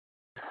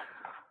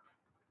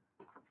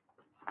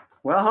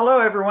Well, hello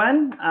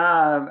everyone.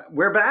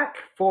 We're back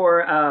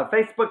for a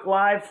Facebook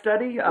Live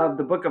study of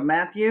the book of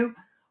Matthew,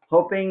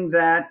 hoping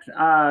that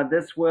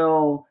this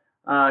will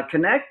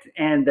connect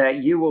and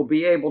that you will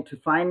be able to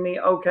find me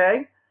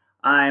okay.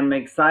 I'm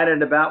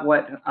excited about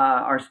what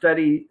our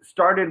study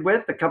started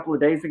with a couple of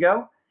days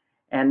ago,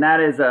 and that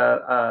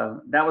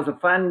was a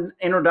fun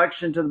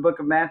introduction to the book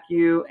of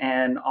Matthew,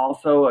 and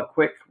also a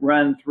quick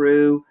run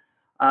through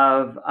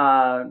of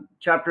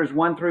chapters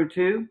 1 through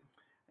 2,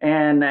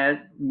 and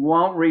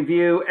won't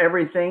review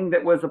everything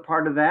that was a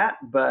part of that,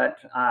 but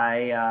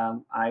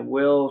I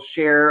will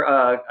share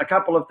a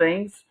couple of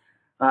things.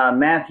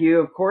 Matthew,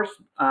 of course,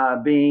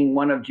 being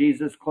one of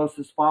Jesus'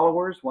 closest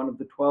followers, one of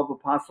the 12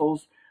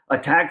 apostles, a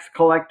tax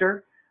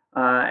collector,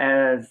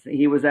 as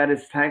he was at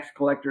his tax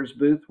collector's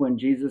booth when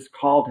Jesus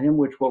called him,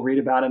 which we'll read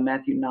about in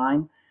Matthew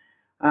 9.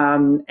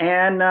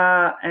 And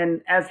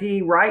as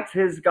he writes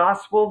his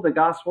gospel, the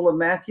Gospel of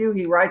Matthew,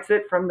 he writes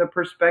it from the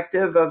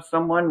perspective of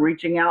someone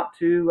reaching out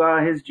to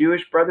his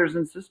Jewish brothers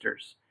and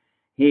sisters.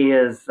 He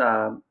is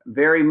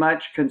very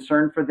much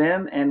concerned for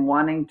them and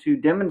wanting to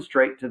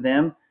demonstrate to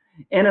them,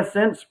 in a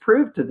sense,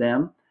 prove to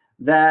them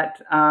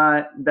that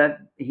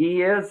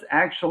he is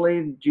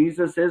actually,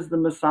 Jesus is the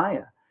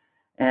Messiah.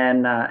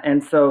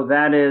 And so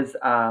that is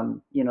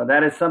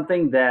that is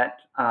something that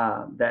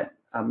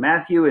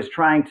Matthew is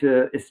trying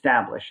to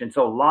establish. And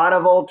so a lot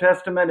of Old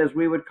Testament, as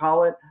we would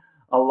call it,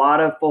 a lot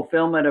of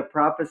fulfillment of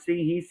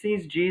prophecy. He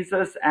sees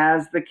Jesus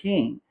as the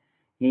king.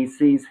 He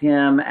sees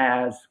him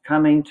as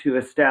coming to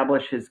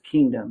establish his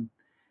kingdom.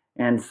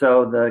 And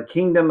so the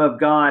kingdom of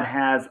God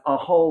has a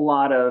whole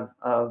lot of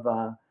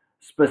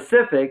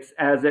specifics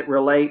as it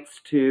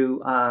relates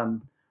to all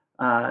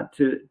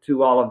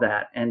of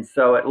that. And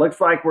so it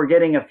looks like we're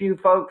getting a few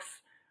folks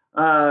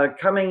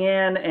coming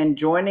in and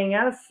joining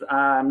us.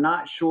 I'm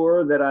not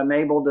sure that I'm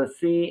able to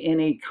see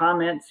any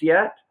comments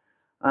yet,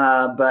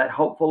 but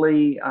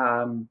hopefully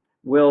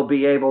we'll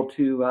be able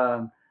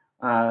to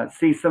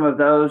see some of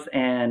those,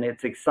 and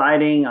it's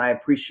exciting. I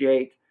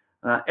appreciate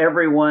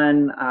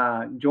everyone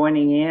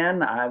joining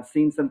in. I've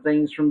seen some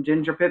things from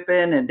Ginger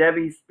Pippin and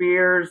Debbie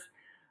Spears,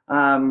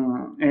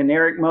 and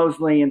Eric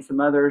Mosley and some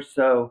others.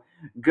 So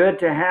good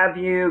to have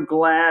you.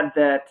 Glad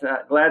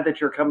that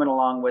you're coming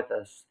along with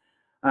us.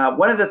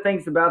 One of the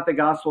things about the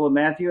Gospel of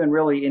Matthew, and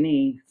really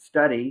any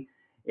study,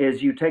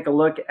 is you take a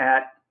look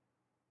at,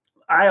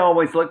 I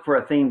always look for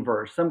a theme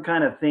verse, some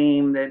kind of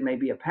theme. That may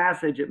be a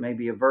passage, it may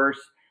be a verse,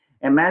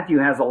 and Matthew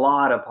has a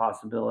lot of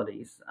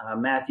possibilities.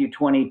 Matthew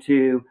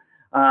 22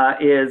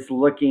 is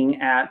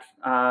looking at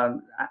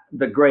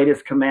the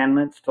greatest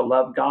commandments: to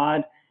love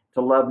God,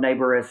 to love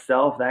neighbor as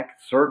self. That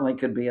certainly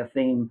could be a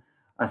theme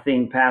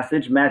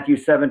passage. Matthew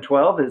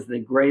 7:12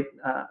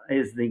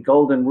 is the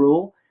golden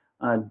rule.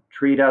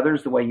 Treat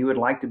others the way you would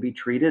like to be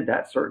treated.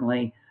 That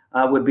certainly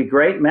would be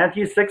great.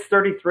 Matthew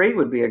 6:33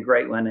 would be a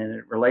great one, and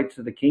it relates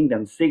to the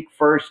kingdom. Seek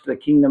first the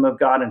kingdom of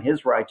God and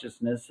his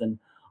righteousness, and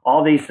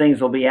all these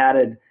things will be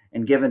added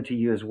and given to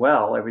you as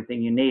well,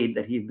 everything you need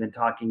that he's been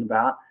talking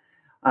about.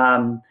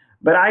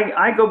 But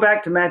I go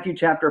back to Matthew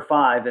chapter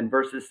 5 and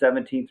verses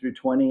 17 through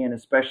 20, and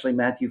especially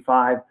Matthew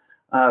 5,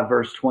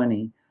 verse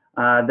 20,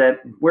 that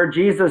where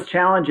Jesus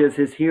challenges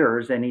his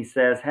hearers, and he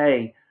says,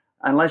 hey,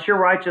 unless your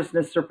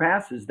righteousness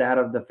surpasses that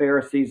of the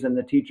Pharisees and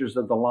the teachers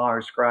of the law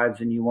or scribes,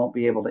 and you won't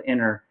be able to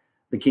enter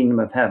the kingdom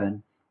of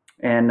heaven.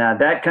 And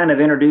that kind of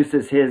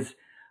introduces his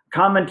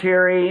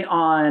commentary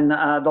on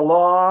the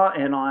law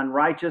and on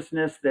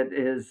righteousness, that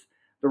is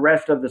the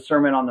rest of the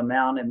Sermon on the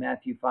Mount in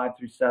Matthew 5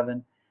 through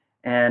 7.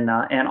 And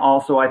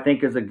also, I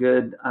think, is a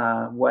good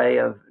way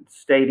of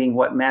stating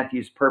what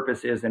Matthew's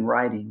purpose is in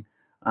writing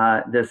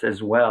this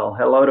as well.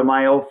 Hello to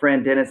my old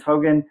friend Dennis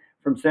Hogan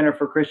from Center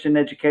for Christian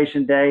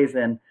Education Days,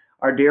 and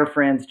our dear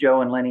friends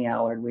Joe and Lenny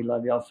Allard. We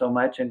love y'all so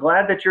much, and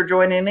glad that you're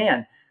joining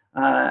in.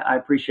 I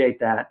appreciate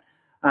that.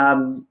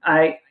 One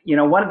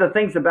of the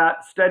things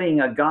about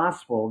studying a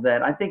gospel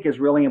that I think is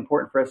really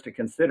important for us to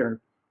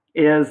consider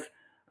is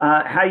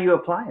how you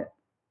apply it.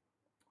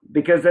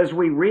 Because as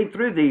we read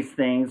through these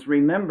things,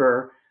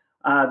 remember,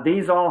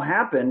 these all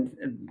happened.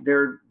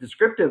 They're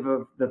descriptive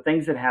of the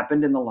things that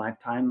happened in the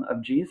lifetime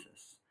of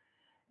Jesus.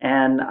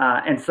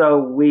 And so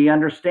we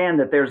understand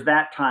that there's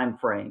that time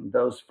frame,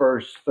 those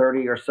first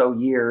 30 or so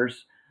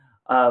years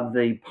of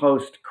the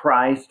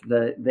post-Christ,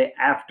 the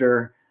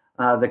after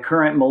the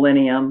current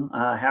millennium,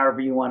 however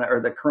you want to, or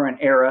the current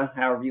era,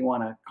 however you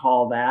want to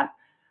call that.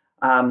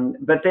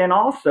 But then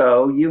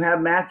also you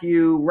have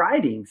Matthew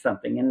writing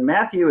something, and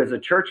Matthew is a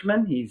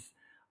churchman. He's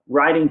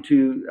writing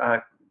to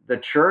the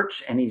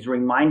church, and he's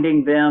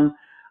reminding them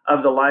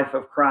of the life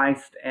of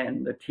Christ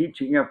and the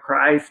teaching of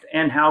Christ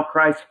and how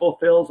Christ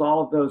fulfills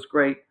all of those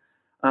great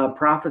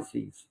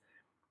prophecies.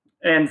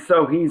 And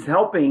so he's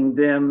helping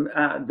them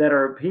that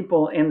are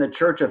people in the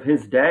church of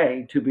his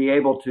day to be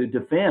able to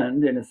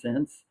defend, in a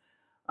sense,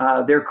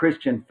 their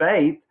Christian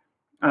faith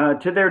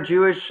to their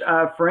Jewish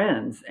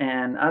friends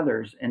and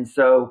others. And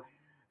so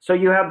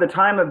you have the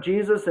time of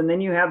Jesus, and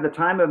then you have the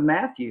time of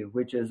Matthew,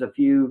 which is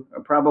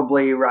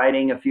probably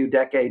writing a few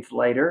decades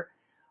later.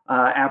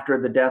 after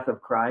the death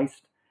of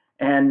Christ.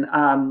 And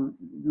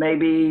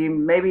maybe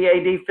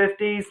AD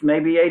 50s,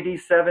 maybe AD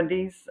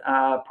 70s,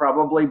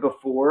 probably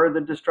before the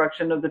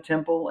destruction of the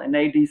temple in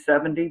AD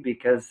 70,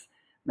 because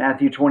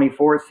Matthew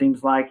 24, it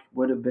seems like,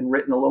 would have been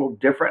written a little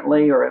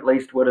differently, or at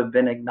least would have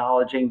been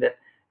acknowledging that,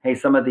 hey,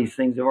 some of these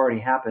things have already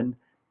happened.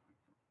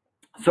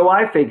 So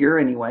I figure,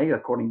 anyway,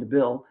 according to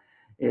Bill,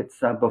 it's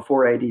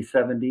before AD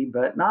 70,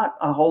 but not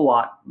a whole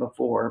lot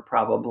before,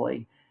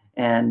 probably.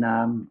 And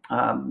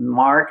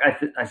Mark,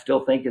 I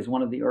still think is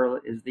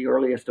the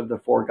earliest of the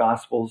four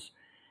Gospels,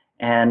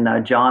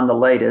 and John the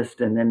latest,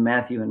 and then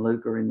Matthew and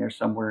Luke are in there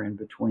somewhere in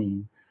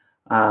between.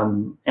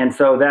 And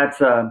so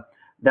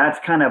that's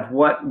kind of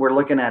what we're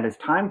looking at as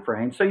time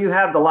frame. So you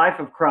have the life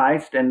of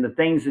Christ and the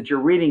things that you're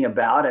reading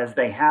about as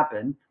they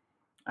happen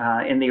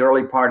in the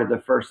early part of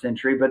the first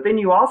century, but then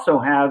you also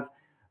have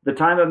the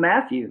time of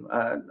Matthew,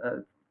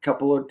 a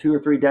couple of 2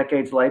 or 3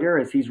 decades later,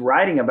 as he's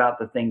writing about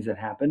the things that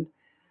happened.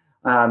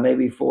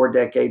 Maybe 4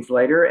 decades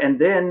later, and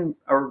then,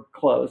 or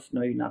close,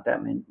 no, not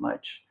that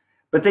much.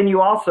 But then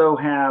you also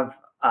have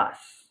us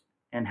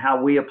and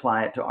how we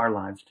apply it to our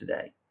lives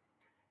today.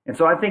 And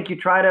so I think you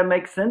try to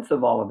make sense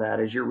of all of that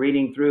as you're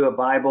reading through a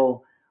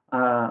Bible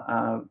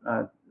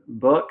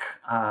book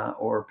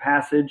or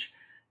passage.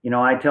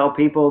 I tell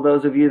people,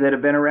 those of you that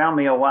have been around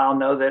me a while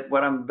know that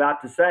what I'm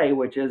about to say,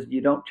 which is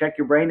you don't check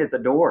your brain at the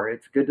door.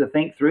 It's good to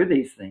think through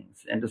these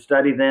things and to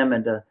study them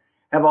and to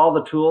have all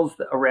the tools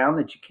around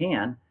that you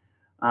can.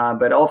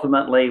 But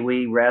ultimately,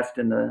 we rest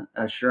in the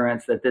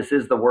assurance that this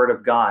is the Word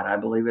of God. I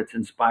believe it's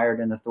inspired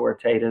and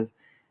authoritative,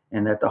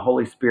 and that the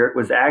Holy Spirit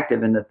was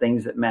active in the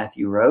things that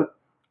Matthew wrote.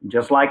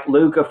 Just like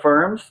Luke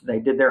affirms, they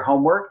did their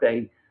homework.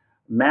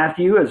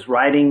 Matthew is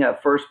writing a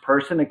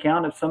first-person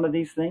account of some of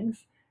these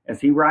things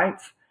as he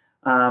writes.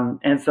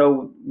 And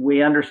so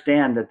we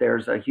understand that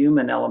there's a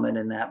human element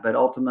in that, but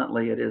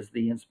ultimately it is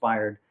the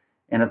inspired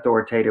and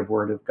authoritative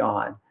Word of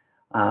God.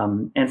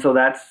 And so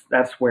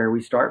that's where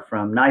we start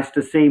from. Nice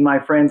to see my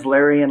friends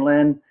Larry and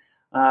Lynn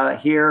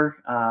here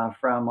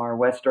from our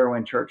West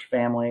Irwin Church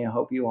family. I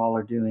hope you all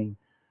are doing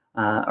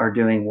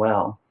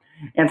well.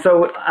 And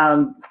so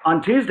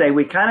on Tuesday,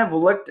 we kind of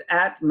looked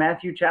at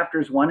Matthew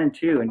chapters 1 and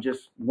 2 and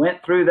just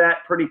went through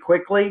that pretty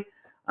quickly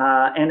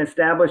and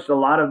established a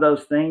lot of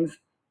those things.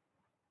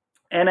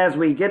 And as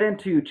we get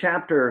into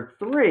chapter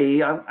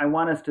 3, I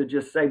want us to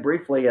just say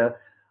briefly a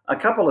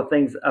couple of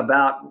things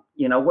about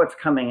what's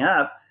coming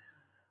up.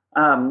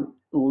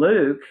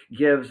 Luke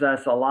gives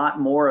us a lot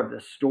more of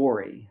the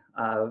story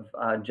of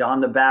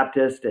John the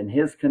Baptist and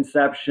his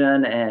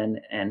conception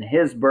and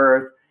his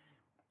birth,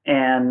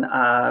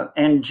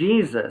 and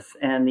Jesus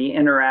and the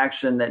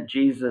interaction that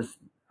Jesus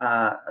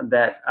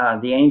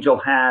the angel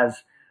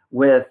has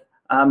with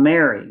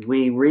Mary.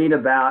 We read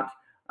about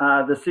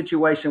the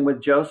situation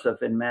with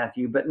Joseph in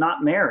Matthew, but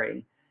not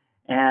Mary.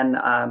 And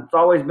it's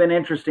always been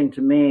interesting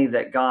to me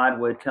that God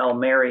would tell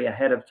Mary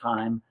ahead of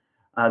time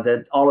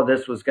that all of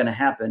this was going to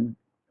happen,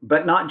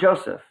 but not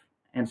Joseph.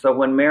 And so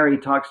when Mary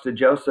talks to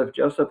Joseph,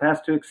 Joseph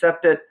has to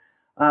accept it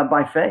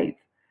by faith.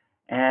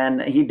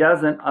 And he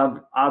doesn't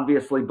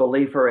obviously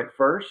believe her at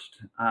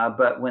first,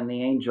 but when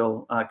the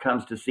angel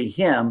comes to see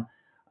him,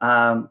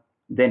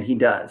 then he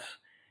does.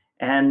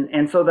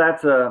 And so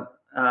that's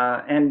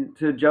and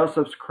to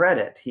Joseph's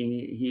credit,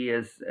 he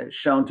is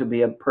shown to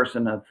be a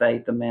person of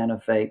faith, a man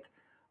of faith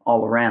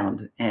all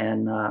around.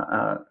 And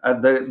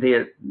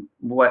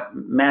what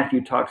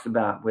Matthew talks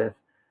about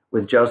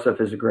with Joseph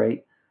is a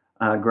great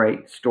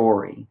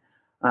story.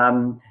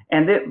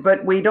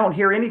 But we don't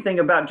hear anything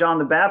about John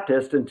the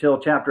Baptist until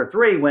chapter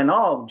 3, when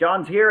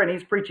John's here and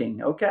he's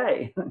preaching.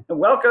 Okay,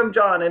 welcome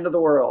John into the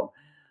world.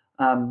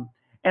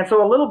 And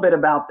so a little bit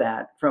about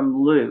that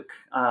from Luke.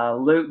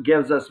 Luke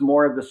gives us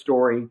more of the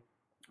story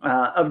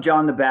of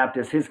John the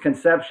Baptist. His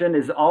conception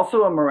is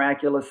also a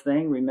miraculous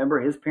thing. Remember,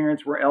 his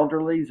parents were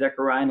elderly.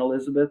 Zechariah and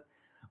Elizabeth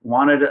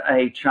wanted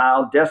a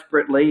child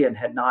desperately and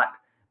had not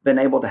been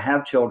able to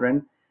have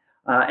children.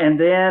 And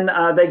then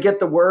they get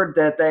the word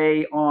that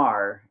they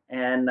are.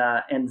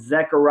 And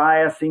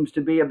Zechariah seems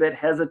to be a bit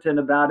hesitant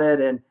about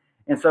it.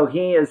 And so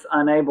he is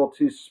unable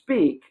to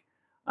speak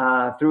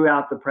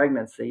throughout the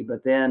pregnancy.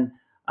 But then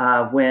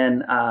when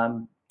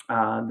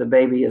the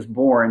baby is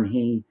born,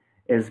 he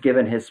is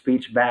given his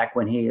speech back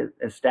when he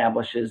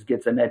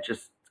gets an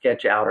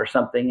etch-a-sketch out or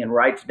something and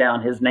writes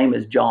down his name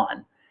is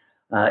John,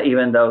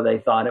 even though they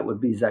thought it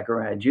would be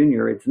Zechariah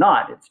Jr. It's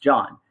not, it's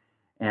John.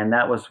 And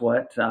that was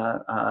what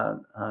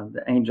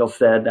the angel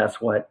said.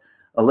 That's what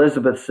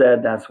Elizabeth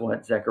said. That's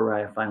what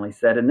Zechariah finally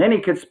said. And then he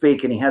could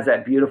speak, and he has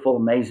that beautiful,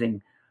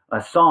 amazing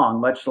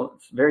song,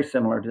 very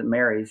similar to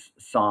Mary's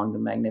song, the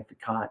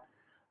Magnificat,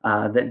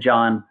 that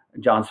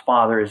John's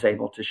father is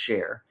able to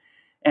share.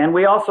 And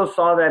we also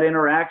saw that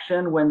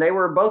interaction when they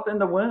were both in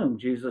the womb,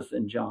 Jesus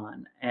and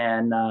John.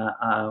 And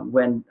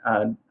when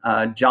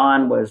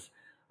John was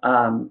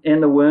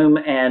in the womb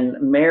and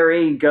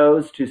Mary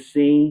goes to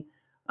see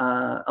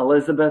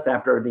Elizabeth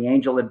after the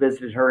angel had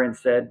visited her and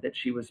said that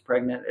she was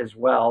pregnant as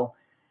well,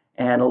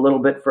 and a little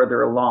bit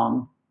further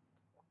along.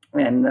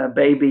 And the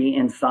baby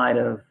inside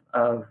of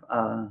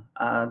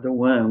the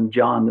womb,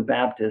 John the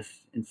Baptist,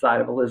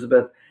 inside of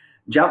Elizabeth,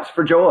 jumps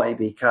for joy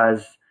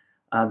because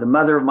the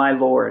mother of my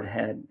Lord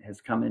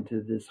has come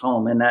into this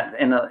home,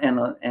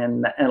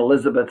 and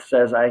Elizabeth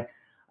says, I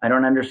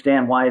don't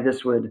understand why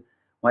this would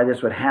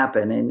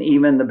happen, and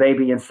even the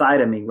baby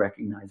inside of me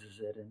recognizes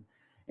it,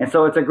 and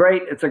so it's a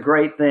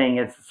great thing.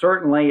 It's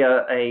certainly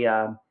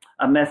a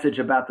message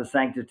about the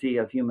sanctity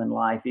of human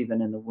life,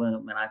 even in the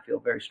womb, and I feel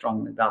very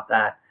strongly about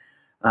that.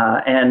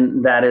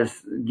 And that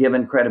is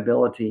given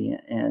credibility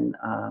and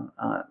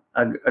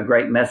a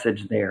great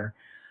message there.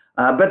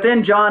 But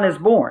then John is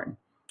born,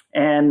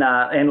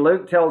 and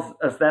Luke tells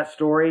us that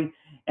story.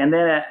 And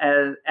then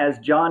as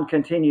John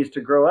continues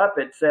to grow up,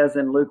 it says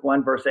in Luke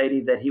 1 verse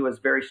 80 that he was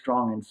very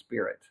strong in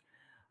spirit.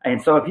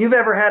 And so if you've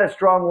ever had a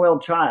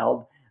strong-willed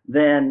child,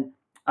 then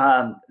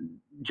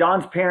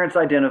John's parents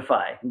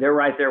identify. They're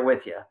right there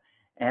with you.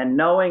 And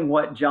knowing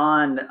what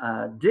John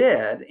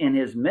did in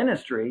his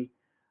ministry,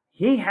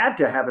 he had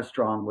to have a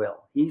strong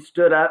will. He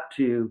stood up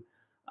to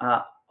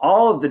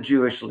all of the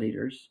Jewish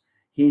leaders.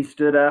 He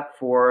stood up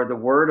for the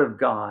word of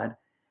God.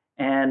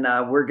 And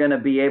we're going to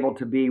be able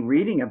to be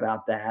reading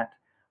about that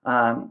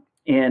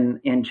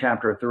in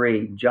chapter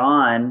 3.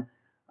 John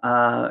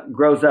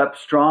grows up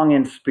strong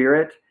in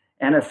spirit,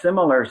 and a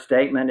similar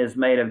statement is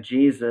made of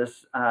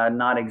Jesus,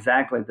 not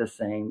exactly the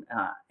same,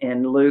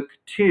 in Luke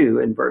 2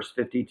 in verse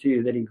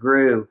 52, that he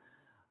grew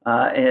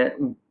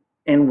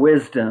in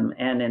wisdom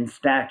and in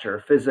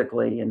stature,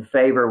 physically, in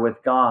favor with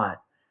God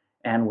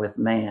and with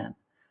man.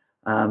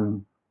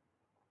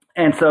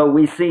 And so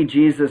we see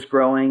Jesus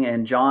growing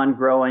and John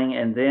growing,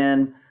 and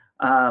then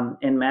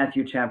in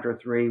Matthew chapter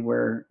 3,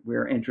 where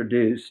we're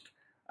introduced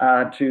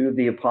to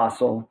the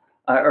apostle,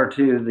 or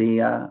to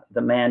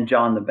the man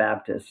John the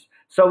Baptist.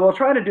 So we'll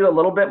try to do a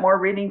little bit more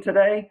reading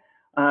today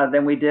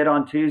than we did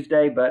on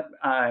Tuesday, but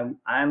I'm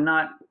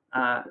going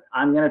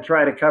to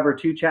try to cover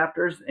 2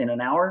 chapters in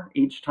an hour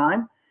each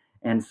time.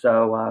 And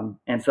so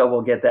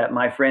we'll get that.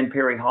 My friend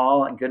Perry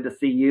Hall, good to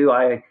see you.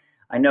 I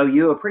know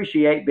you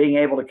appreciate being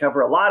able to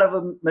cover a lot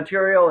of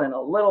material in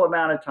a little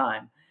amount of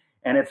time.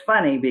 And it's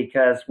funny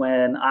because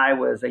when I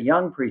was a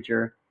young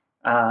preacher,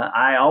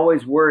 I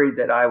always worried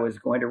that I was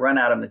going to run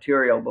out of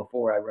material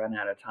before I run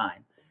out of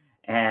time.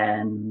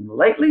 And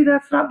lately,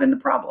 that's not been the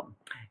problem.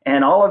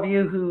 And all of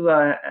you who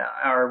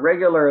are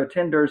regular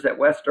attenders at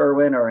West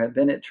Irwin or have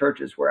been at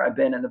churches where I've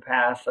been in the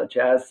past, such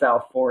as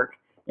South Fork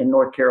in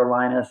North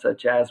Carolina,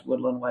 such as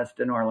Woodland West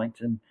in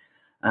Arlington,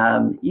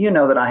 you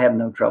know that I have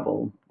no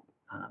trouble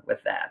with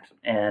that.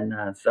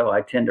 And so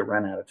I tend to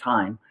run out of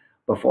time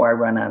before I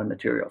run out of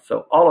material.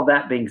 So all of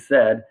that being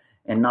said,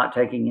 and not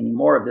taking any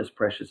more of this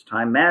precious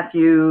time,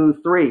 Matthew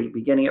 3,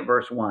 beginning at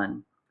verse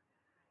 1.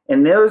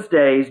 In those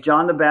days,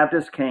 John the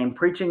Baptist came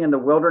preaching in the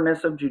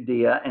wilderness of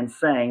Judea and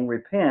saying,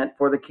 "Repent,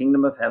 for the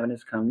kingdom of heaven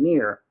has come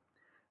near."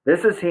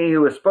 This is he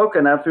who is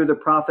spoken of through the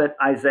prophet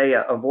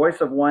Isaiah, a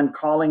voice of one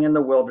calling in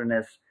the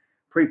wilderness,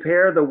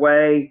 "Prepare the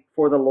way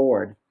for the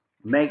Lord,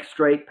 make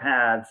straight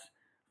paths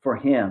for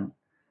him."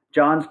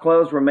 John's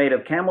clothes were made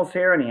of camel's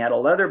hair, and he had a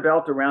leather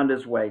belt around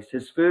his waist.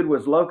 His food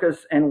was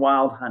locusts and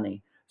wild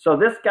honey. So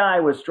this guy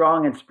was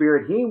strong in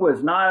spirit. He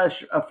was not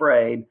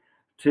afraid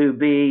to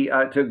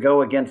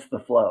go against the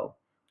flow.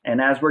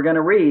 And as we're going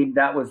to read,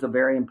 that was a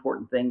very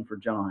important thing for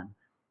John.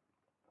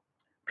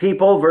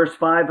 People, verse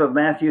 5 of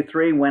Matthew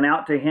 3, went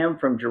out to him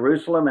from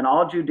Jerusalem and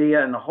all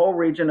Judea and the whole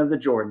region of the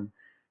Jordan.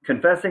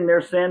 Confessing their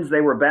sins,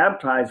 they were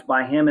baptized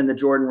by him in the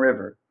Jordan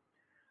River.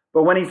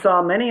 But when he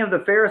saw many of the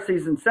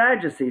Pharisees and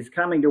Sadducees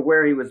coming to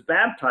where he was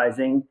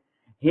baptizing,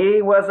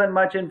 he wasn't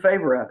much in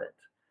favor of it.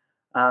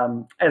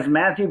 As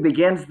Matthew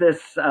begins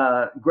this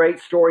great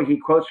story, he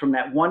quotes from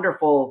that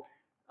wonderful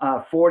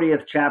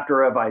 40th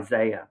chapter of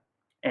Isaiah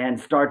and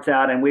starts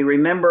out, and we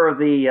remember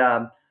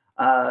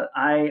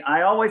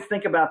I always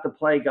think about the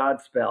play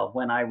Godspell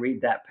when I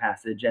read that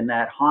passage and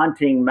that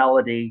haunting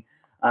melody,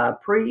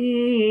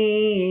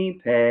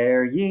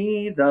 "Prepare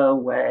ye the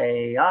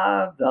way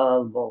of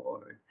the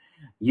Lord."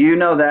 You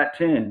know that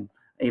tune,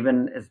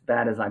 even as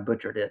bad as I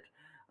butchered it.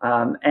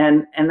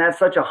 And that's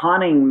such a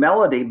haunting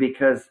melody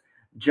because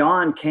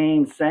John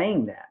came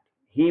saying that.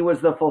 He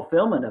was the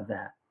fulfillment of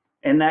that.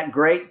 And that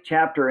great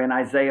chapter in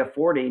Isaiah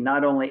 40,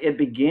 not only it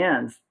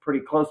begins pretty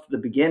close to the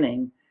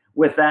beginning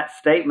with that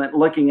statement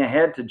looking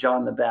ahead to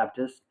John the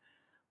Baptist,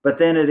 but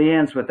then it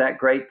ends with that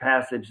great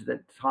passage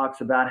that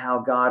talks about how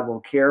God will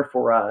care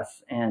for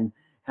us and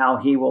how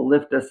he will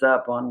lift us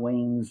up on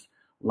wings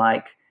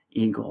like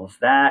eagles.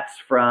 That's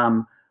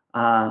from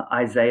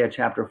Isaiah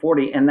chapter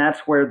 40. And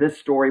that's where this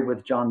story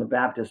with John the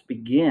Baptist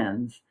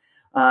begins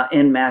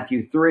in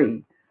Matthew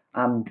 3.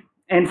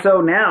 And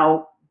so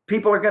now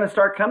people are going to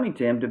start coming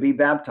to him to be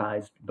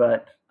baptized,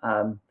 but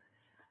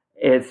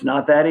it's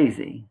not that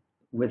easy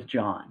with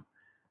John.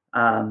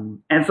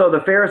 And so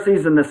the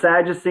Pharisees and the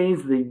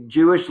Sadducees, the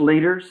Jewish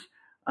leaders,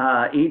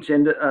 each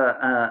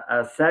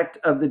a sect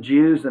of the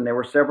Jews, and there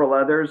were several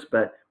others,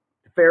 but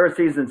the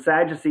Pharisees and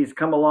Sadducees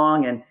come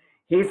along, and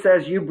he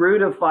says, "You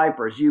brood of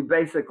vipers, you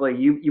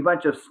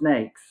bunch of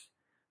snakes,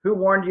 Who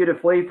warned you to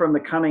flee from the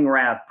coming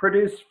wrath?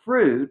 Produce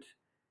fruit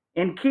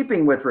in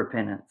keeping with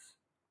repentance.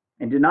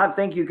 And do not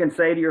think you can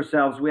say to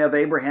yourselves, we have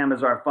Abraham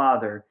as our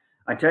father.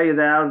 I tell you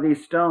that out of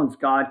these stones,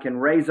 God can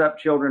raise up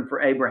children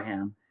for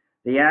Abraham.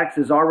 The axe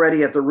is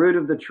already at the root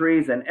of the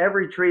trees, and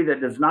every tree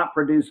that does not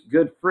produce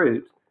good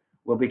fruit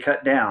will be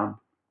cut down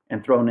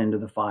and thrown into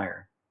the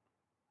fire.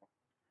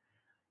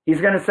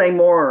 He's going to say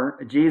more,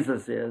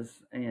 Jesus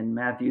is, in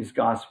Matthew's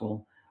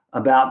gospel,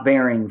 about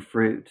bearing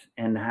fruit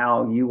and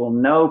how you will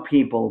know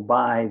people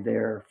by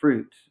their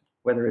fruit,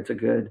 whether it's a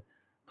good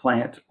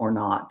plant or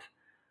not.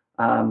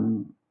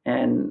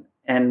 And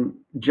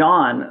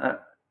John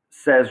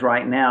says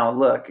right now,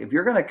 look, if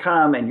you're going to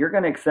come and you're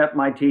going to accept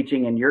my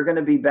teaching and you're going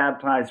to be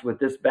baptized with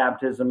this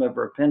baptism of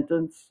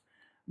repentance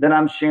that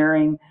I'm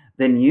sharing,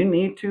 then you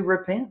need to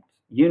repent.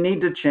 You need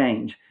to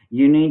change.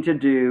 You need to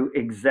do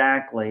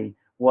exactly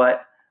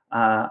what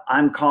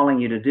I'm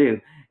calling you to do.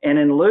 And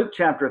in Luke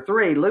chapter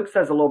 3, Luke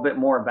says a little bit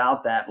more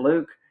about that.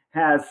 Luke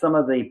has some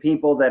of the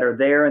people that are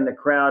there in the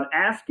crowd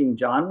asking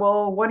John,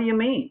 well, what do you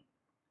mean?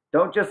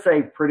 Don't just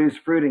say produce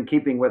fruit in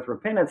keeping with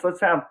repentance.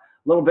 Let's have a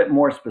little bit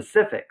more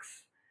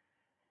specifics.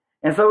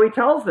 And so he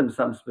tells them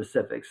some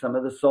specifics, some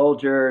of the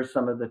soldiers,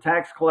 some of the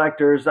tax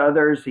collectors,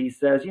 others. He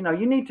says,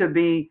 you need to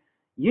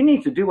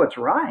do what's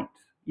right.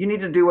 You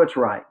need to do what's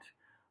right.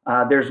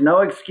 There's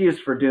no excuse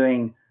for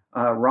doing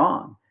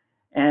wrong.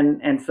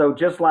 And so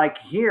just like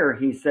here,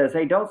 he says,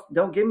 hey,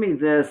 don't give me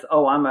this,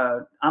 oh, I'm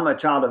a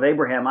child of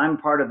Abraham. I'm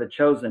part of the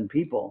chosen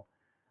people.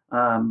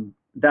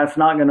 That's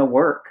not going to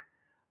work.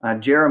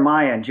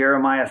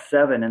 Jeremiah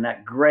 7, and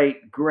that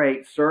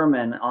great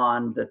sermon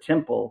on the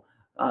temple,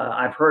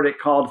 I've heard it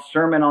called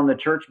Sermon on the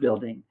Church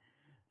Building,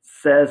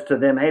 says to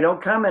them, hey,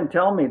 don't come and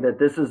tell me that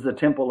this is the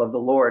temple of the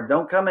Lord.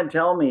 Don't come and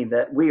tell me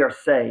that we are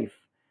safe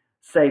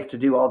to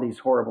do all these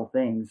horrible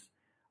things.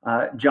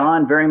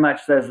 John very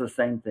much says the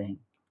same thing.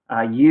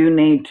 You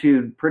need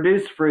to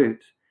produce fruit.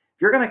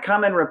 If you're going to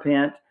come and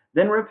repent,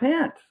 then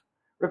repent.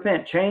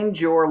 Repent. Change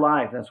your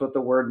life. That's what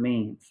the word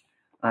means.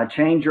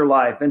 Change your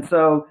life. And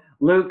so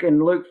Luke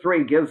in Luke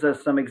 3 gives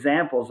us some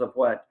examples of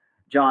what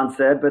John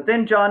said. But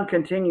then John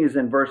continues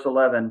in verse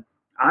 11.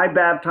 I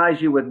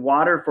baptize you with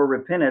water for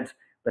repentance,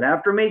 but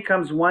after me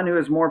comes one who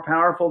is more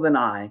powerful than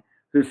I,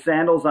 whose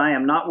sandals I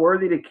am not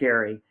worthy to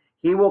carry.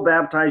 He will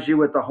baptize you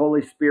with the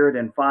Holy Spirit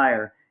and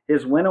fire.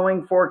 His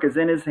winnowing fork is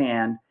in his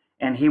hand,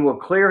 and he will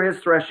clear his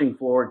threshing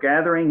floor,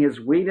 gathering his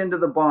wheat into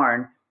the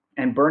barn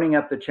and burning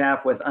up the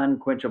chaff with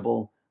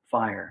unquenchable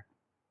fire.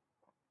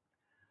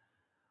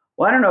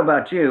 Well, I don't know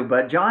about you,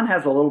 but John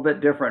has a little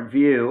bit different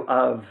view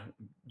of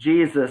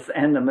Jesus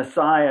and the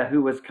Messiah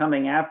who was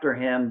coming after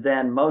him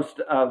than most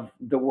of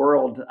the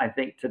world, I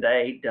think,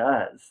 today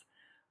does.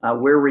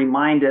 We're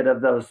reminded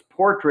of those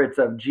portraits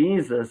of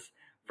Jesus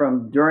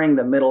from during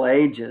the Middle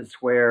Ages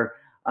where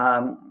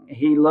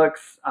he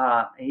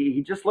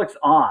just looks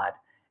odd.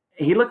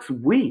 He looks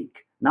weak,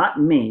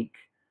 not meek,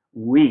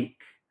 weak.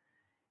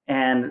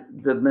 And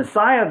the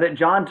Messiah that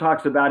John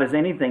talks about is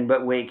anything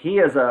but weak. He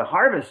is a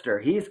harvester.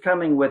 He's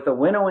coming with a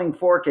winnowing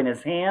fork in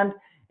his hand,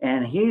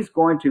 and he's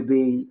going to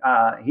be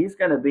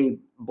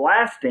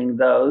blasting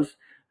those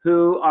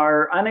who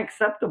are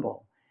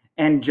unacceptable.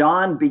 And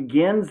John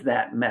begins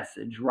that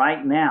message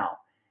right now,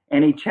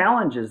 and he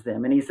challenges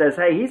them, and he says,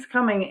 hey, he's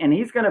coming, and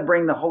he's going to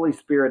bring the Holy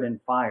Spirit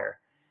and fire.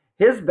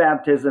 His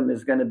baptism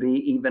is going to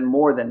be even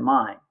more than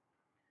mine.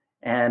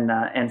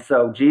 And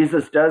so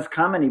Jesus does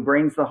come and he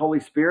brings the Holy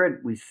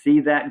Spirit. We see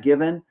that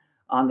given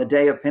on the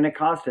day of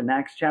Pentecost in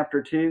Acts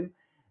chapter 2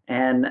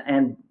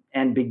 and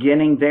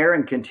beginning there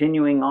and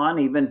continuing on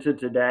even to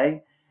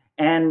today.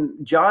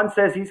 And John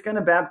says he's going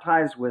to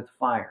baptize with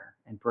fire.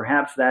 And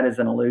perhaps that is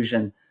an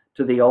allusion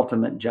to the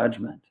ultimate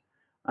judgment.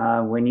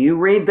 When you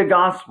read the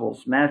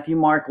Gospels, Matthew,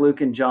 Mark,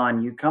 Luke, and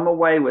John, you come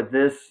away with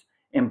this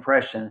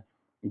impression.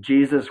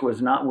 Jesus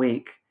was not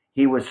weak.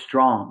 He was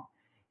strong.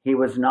 He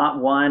was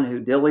not one who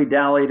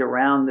dilly-dallied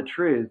around the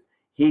truth.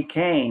 He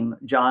came,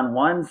 John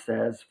 1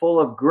 says, full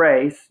of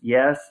grace,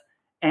 yes,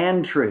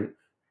 and truth.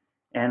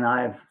 And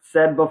I've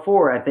said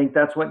before, I think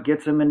that's what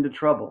gets him into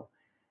trouble.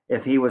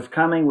 If he was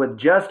coming with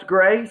just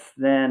grace,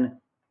 then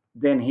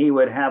he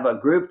would have a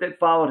group that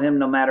followed him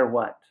no matter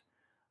what.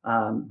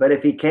 But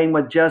if he came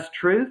with just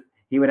truth,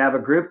 he would have a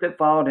group that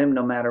followed him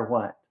no matter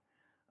what.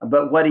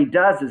 But what he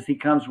does is he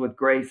comes with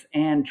grace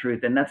and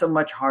truth, and that's a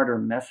much harder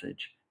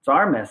message. It's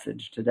our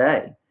message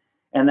today.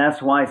 And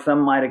that's why some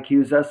might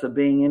accuse us of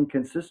being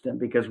inconsistent,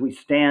 because we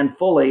stand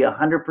fully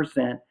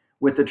 100%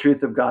 with the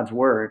truth of God's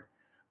word.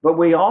 But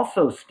we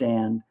also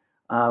stand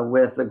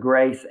with the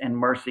grace and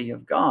mercy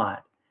of God.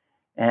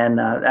 And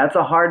that's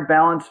a hard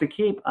balance to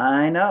keep.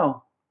 I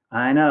know.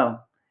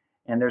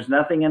 And there's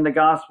nothing in the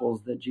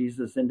Gospels that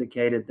Jesus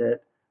indicated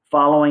that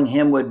following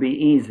him would be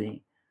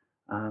easy.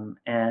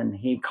 And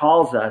he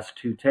calls us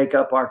to take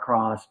up our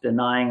cross,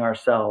 denying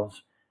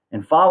ourselves,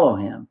 and follow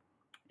him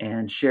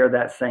and share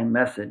that same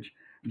message.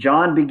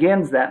 John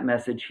begins that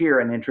message here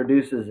and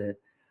introduces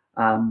it.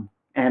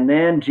 And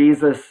then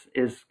Jesus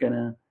is going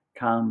to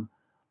come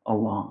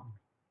along.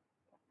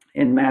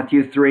 In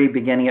Matthew 3,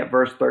 beginning at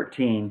verse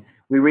 13,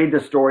 we read the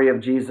story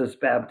of Jesus'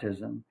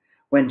 baptism.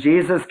 When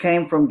Jesus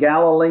came from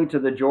Galilee to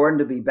the Jordan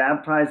to be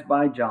baptized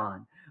by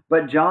John,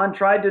 but John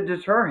tried to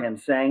deter him,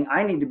 saying,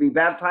 I need to be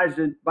baptized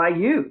by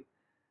you,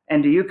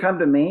 and do you come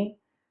to me?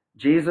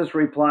 Jesus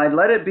replied,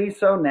 Let it be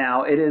so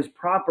now. It is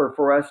proper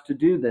for us to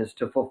do this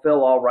to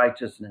fulfill all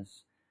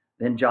righteousness.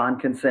 Then John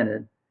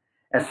consented.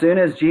 As soon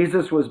as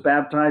Jesus was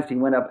baptized, he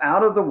went up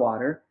out of the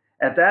water.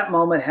 At that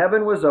moment,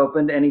 heaven was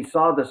opened, and he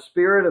saw the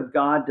Spirit of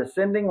God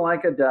descending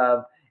like a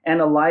dove and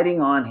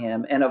alighting on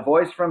him. And a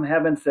voice from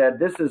heaven said,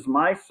 This is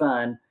my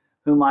Son,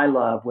 whom I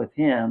love. With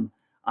him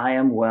I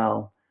am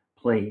well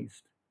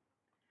pleased.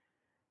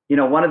 You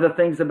know, one of the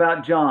things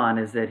about John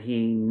is that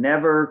he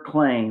never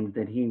claimed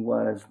that he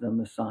was the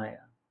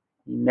Messiah.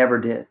 He never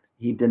did.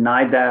 He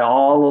denied that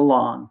all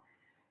along.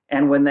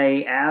 And when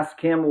they ask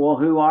him, well,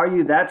 who are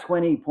you? That's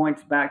when he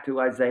points back to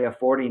Isaiah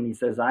 40 and he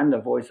says, I'm the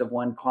voice of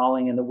one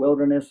calling in the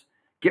wilderness.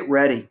 Get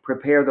ready,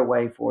 prepare the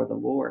way for the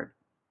Lord.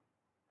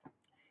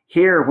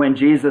 Here, when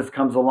Jesus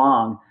comes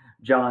along,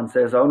 John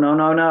says, oh, no.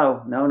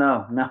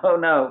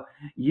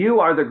 You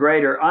are the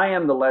greater. I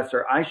am the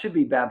lesser. I should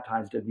be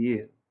baptized of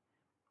you.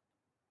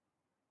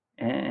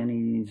 And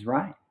he's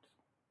right.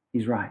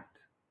 He's right.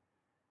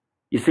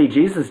 You see,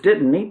 Jesus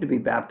didn't need to be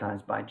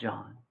baptized by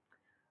John.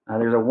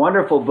 There's a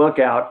wonderful book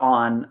out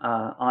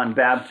on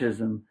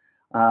baptism,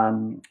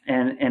 and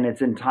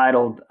it's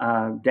entitled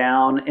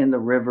Down in the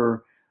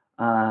River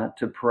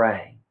to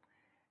Pray.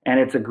 And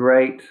it's a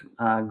great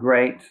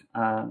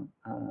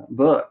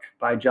book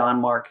by John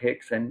Mark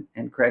Hicks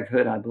and Craig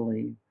Hood, I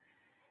believe.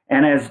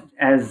 And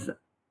as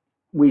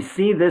we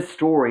see this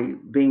story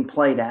being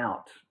played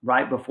out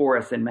right before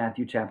us in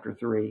Matthew chapter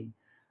 3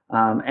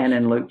 and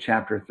in Luke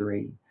chapter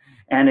 3.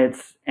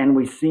 And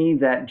we see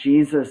that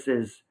Jesus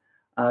is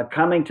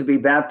coming to be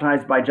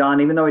baptized by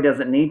John, even though he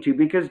doesn't need to,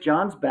 because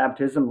John's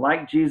baptism,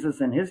 like Jesus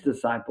and his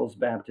disciples'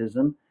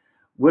 baptism,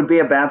 would be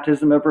a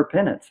baptism of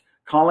repentance,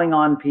 calling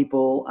on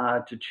people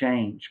to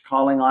change,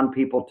 calling on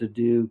people to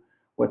do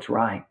what's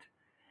right.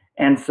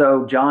 And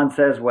so John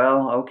says,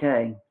 well,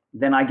 okay,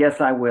 then I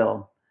guess I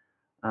will.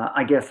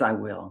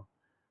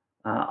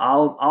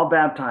 I'll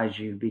baptize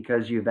you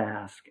because you've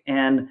asked.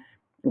 And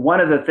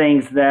one of the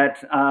things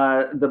that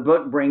the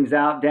book brings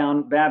out,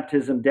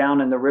 baptism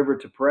down in the river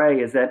to pray,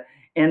 is that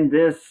in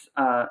this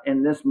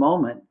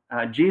moment,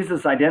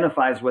 Jesus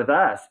identifies with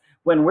us.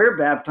 When we're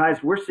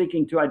baptized, we're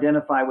seeking to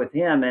identify with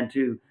him and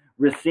to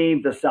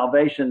receive the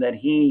salvation that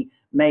he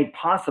made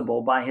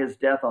possible by his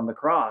death on the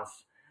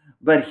cross.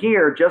 But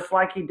here, just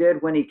like he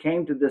did when he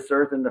came to this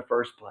earth in the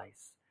first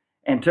place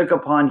and took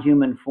upon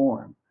human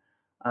form,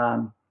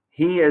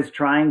 he is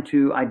trying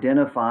to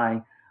identify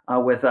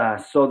with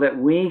us so that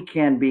we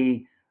can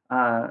be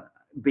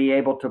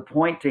able to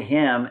point to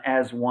him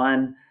as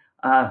one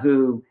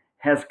who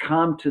has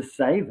come to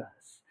save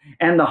us.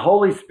 And the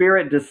Holy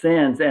Spirit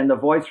descends, and the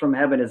voice from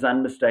heaven is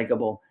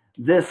unmistakable.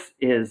 This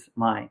is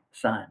my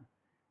Son.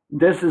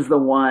 This is the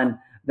one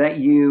that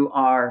you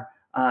are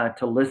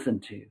to listen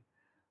to.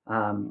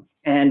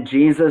 And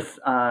Jesus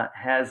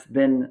has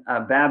been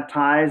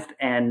baptized,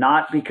 and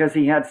not because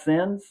he had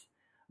sins.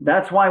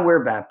 That's why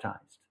we're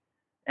baptized.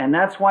 And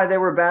that's why they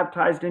were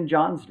baptized in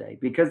John's day,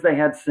 because they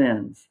had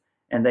sins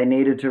and they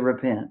needed to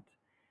repent.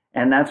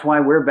 And that's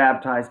why we're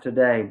baptized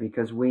today,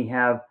 because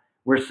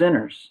we're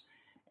sinners.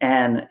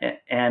 And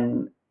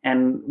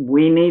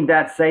we need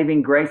that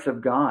saving grace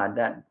of God,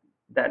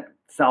 that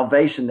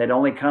salvation that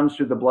only comes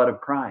through the blood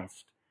of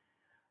Christ.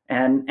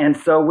 And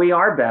so we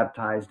are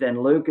baptized.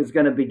 And Luke is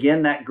going to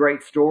begin that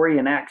great story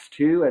in Acts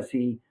 2 as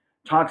he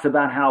talks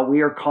about how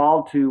we are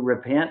called to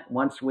repent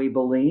once we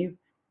believe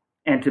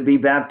and to be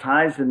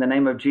baptized in the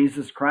name of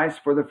Jesus Christ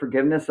for the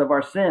forgiveness of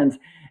our sins.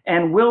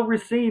 And we'll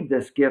receive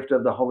this gift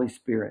of the Holy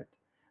Spirit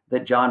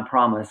that John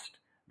promised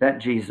that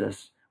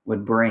Jesus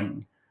would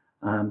bring.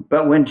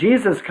 But when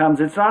Jesus comes,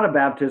 it's not a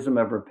baptism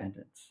of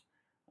repentance.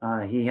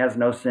 He has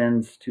no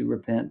sins to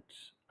repent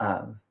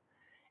of.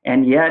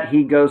 And yet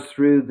he goes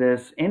through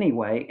this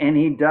anyway, and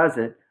he does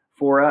it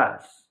for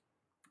us.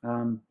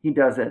 He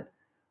does it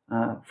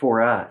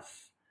for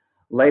us.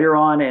 Later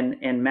on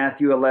in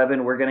Matthew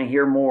 11, we're going to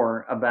hear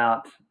more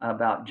about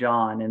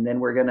John, and then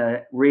we're going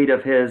to read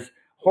of his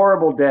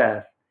horrible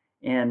death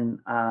in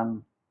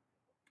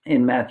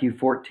Matthew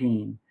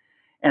 14.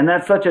 And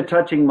that's such a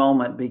touching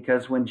moment,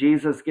 because when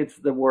Jesus gets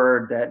the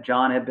word that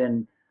John had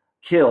been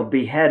killed,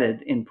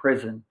 beheaded in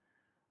prison,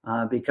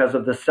 because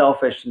of the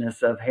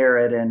selfishness of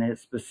Herod and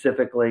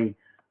specifically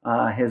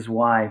his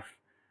wife.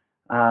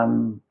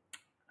 And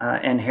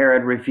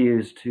Herod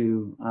refused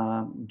to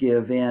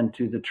give in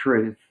to the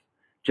truth,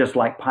 just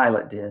like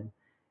Pilate did,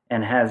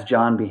 and has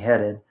John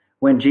beheaded.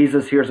 When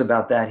Jesus hears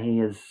about that, he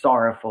is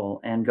sorrowful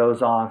and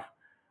goes off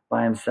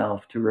by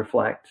himself to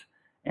reflect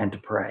and to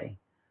pray.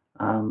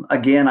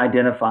 Again,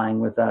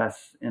 identifying with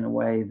us in a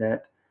way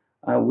that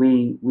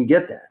we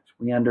get that.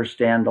 We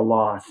understand the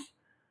loss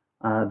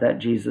that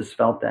Jesus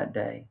felt that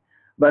day.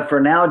 But for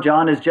now,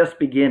 John is just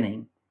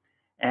beginning.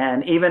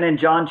 And even in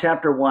John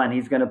chapter 1,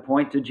 he's going to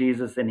point to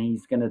Jesus and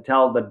he's going to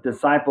tell the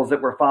disciples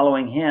that were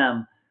following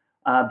him,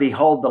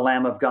 behold the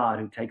Lamb of God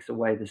who takes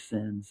away the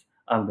sins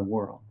of the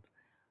world.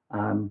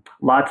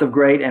 Lots of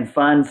great and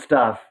fun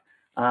stuff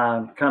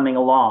coming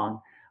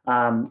along.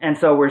 And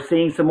so we're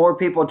seeing some more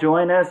people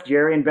join us.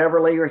 Jerry and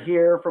Beverly are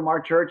here from our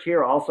church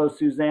here. Also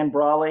Suzanne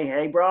Brawley.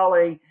 Hey,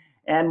 Brawley.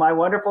 And my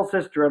wonderful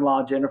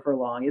sister-in-law, Jennifer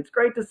Long. It's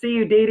great to see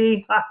you, Dee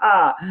Dee.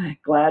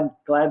 glad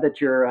that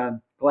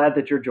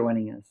you're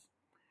joining us.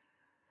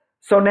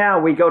 So now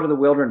we go to the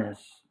wilderness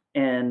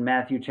in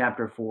Matthew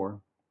chapter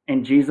 4,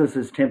 and Jesus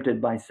is tempted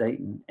by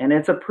Satan. And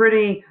it's a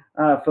pretty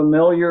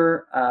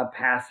familiar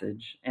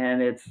passage,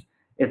 and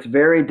it's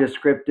very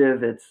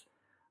descriptive.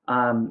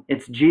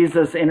 It's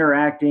Jesus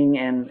interacting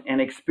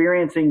and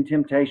experiencing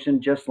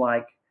temptation just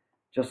like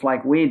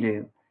we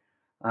do.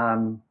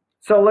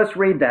 So let's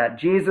read that.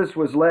 Jesus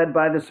was led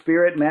by the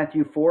Spirit,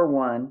 Matthew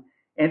 4:1,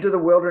 into the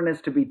wilderness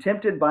to be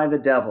tempted by the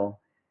devil.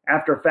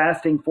 After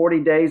fasting 40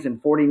 days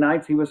and 40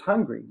 nights, he was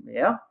hungry.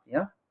 Yeah.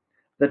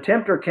 The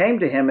tempter came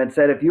to him and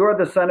said, if you are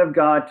the Son of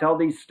God, tell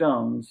these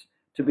stones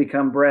to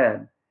become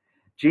bread.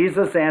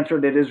 Jesus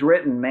answered, it is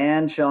written,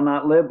 man shall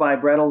not live by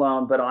bread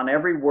alone, but on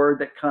every word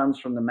that comes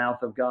from the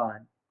mouth of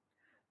God.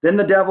 Then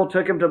the devil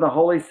took him to the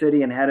holy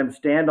city and had him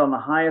stand on the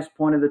highest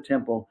point of the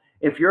temple.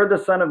 If you're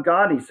the Son of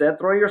God, he said,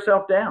 throw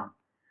yourself down,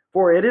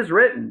 for it is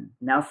written.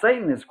 Now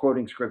Satan is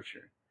quoting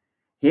scripture.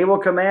 He will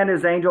command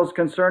his angels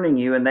concerning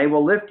you, and they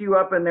will lift you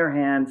up in their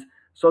hands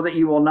so that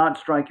you will not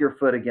strike your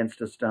foot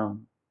against a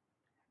stone.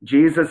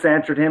 Jesus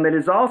answered him, it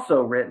is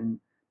also written,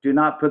 do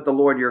not put the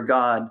Lord your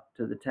God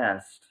to the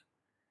test.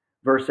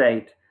 Verse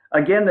 8,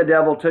 again the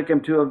devil took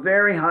him to a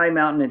very high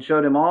mountain and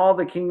showed him all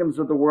the kingdoms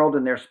of the world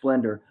and their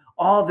splendor.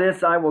 All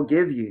this I will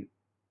give you.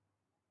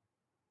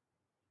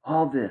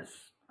 All this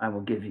I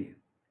will give you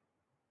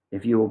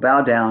if you will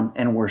bow down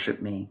and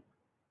worship me.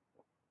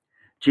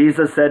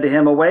 Jesus said to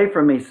him, away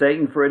from me,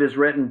 Satan, for it is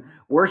written,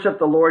 worship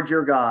the Lord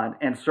your God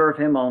and serve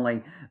him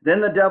only. Then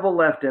the devil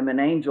left him and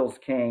angels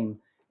came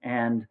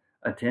and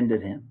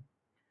attended him.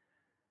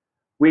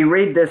 We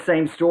read this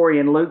same story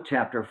in Luke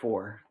chapter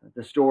 4,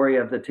 the story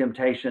of the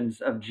temptations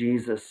of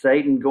Jesus,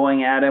 Satan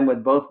going at him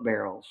with both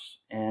barrels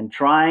and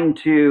trying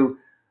to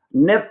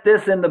nip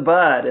this in the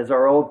bud, as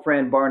our old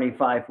friend Barney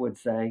Fife would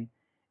say,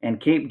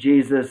 and keep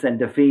Jesus and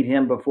defeat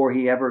him before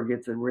he ever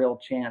gets a real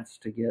chance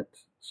to get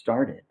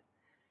started.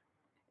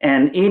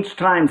 And each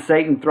time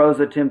Satan throws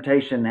a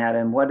temptation at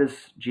him, what does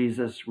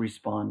Jesus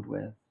respond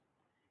with?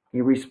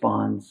 He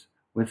responds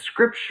with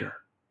scripture.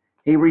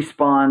 He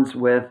responds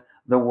with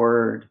the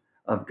word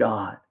of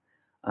God.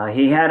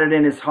 He had it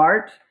in his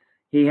heart.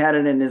 He had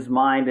it in his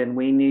mind, and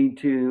we need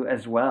to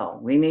as well.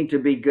 We need to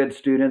be good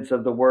students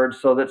of the word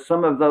so that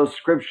some of those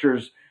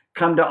scriptures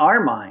come to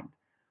our mind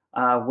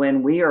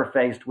when we are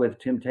faced with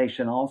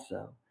temptation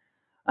also.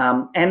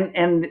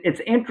 And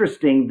it's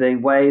interesting the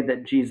way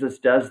that Jesus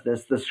does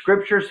this. The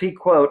scriptures he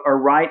quotes are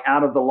right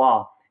out of the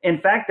law.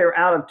 In fact, they're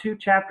out of 2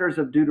 chapters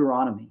of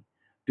Deuteronomy,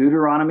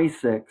 Deuteronomy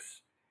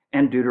 6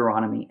 and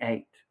Deuteronomy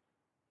 8.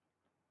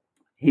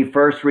 He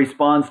first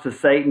responds to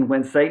Satan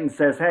when Satan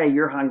says, hey,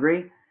 you're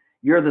hungry.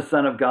 You're the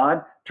Son of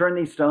God. Turn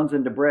these stones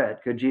into bread.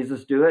 Could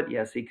Jesus do it?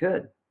 Yes, he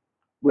could.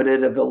 Would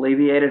it have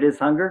alleviated his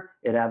hunger?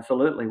 It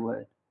absolutely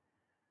would.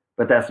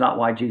 But that's not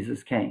why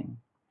Jesus came.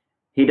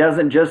 He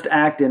doesn't just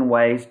act in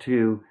ways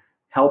to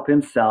help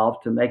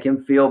himself, to make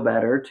him feel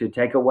better, to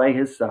take away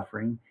his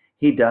suffering.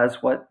 He does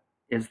what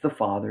is the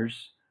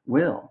Father's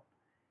will.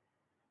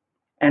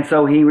 And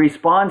so he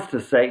responds to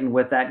Satan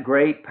with that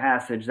great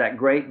passage, that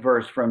great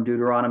verse from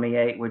Deuteronomy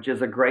 8, which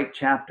is a great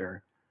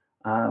chapter,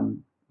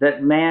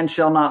 that man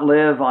shall not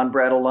live on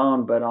bread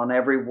alone, but on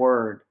every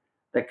word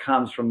that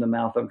comes from the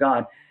mouth of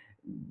God.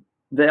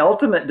 The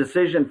ultimate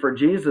decision for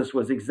Jesus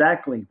was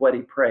exactly what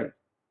he prayed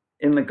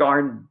in the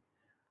Garden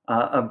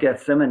of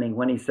Gethsemane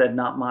when he said,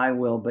 not my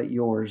will, but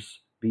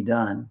yours be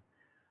done.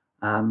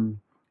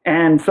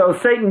 And so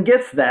Satan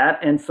gets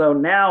that. And so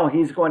now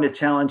he's going to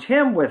challenge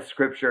him with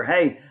scripture.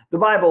 Hey, the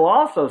Bible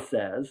also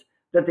says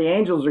that the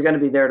angels are going to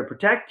be there to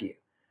protect you.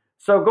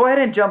 So go ahead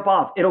and jump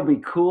off. It'll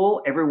be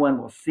cool. Everyone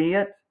will see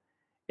it.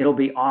 It'll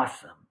be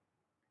awesome.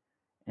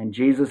 And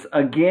Jesus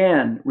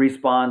again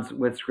responds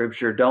with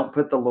scripture. Don't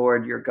put the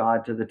Lord your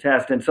God to the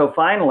test. And so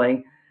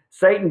finally,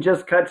 Satan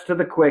just cuts to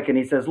the quick and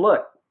he says,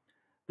 look,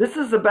 this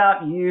is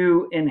about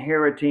you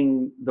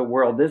inheriting the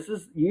world.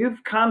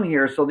 You've come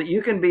here so that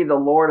you can be the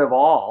Lord of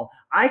all.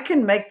 I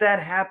can make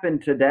that happen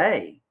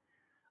today.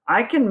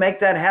 I can make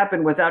that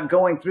happen without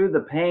going through the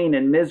pain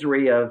and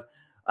misery of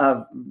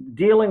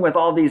dealing with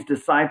all these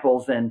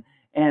disciples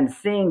and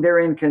seeing their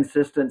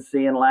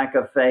inconsistency and lack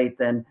of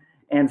faith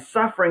and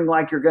suffering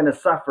like you're going to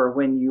suffer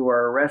when you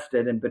are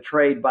arrested and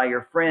betrayed by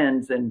your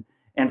friends and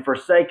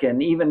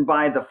forsaken, even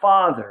by the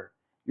Father.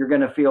 You're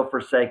going to feel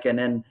forsaken,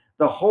 and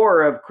the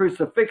horror of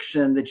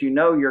crucifixion that you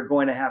know you're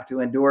going to have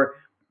to endure.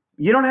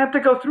 You don't have to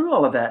go through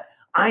all of that.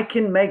 I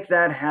can make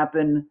that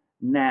happen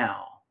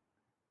now.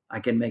 I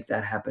can make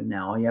that happen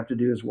now. All you have to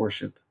do is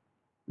worship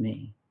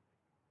me.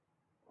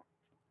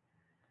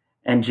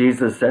 And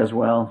Jesus says,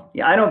 well,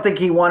 yeah, I don't think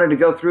he wanted to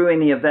go through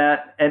any of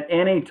that at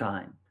any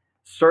time.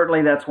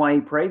 Certainly that's why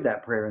he prayed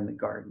that prayer in the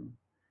garden.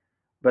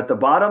 But the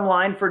bottom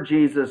line for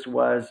Jesus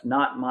was,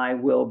 not my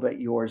will, but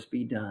yours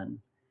be done.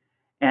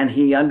 And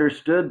he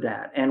understood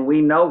that. And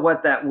we know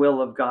what that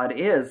will of God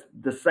is,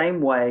 the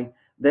same way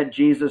that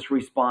Jesus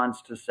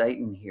responds to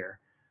Satan here,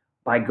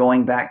 by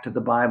going back to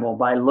the Bible,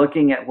 by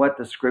looking at what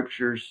the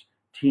scriptures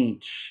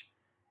teach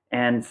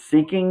and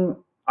seeking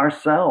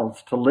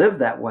ourselves to live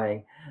that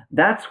way.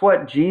 That's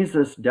what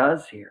Jesus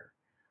does here.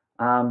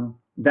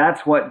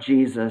 That's what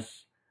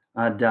Jesus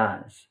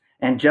does.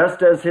 And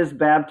just as his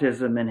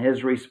baptism and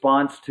his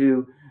response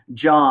to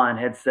John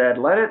had said,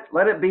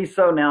 let it be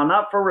so now,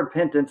 not for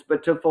repentance,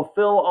 but to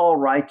fulfill all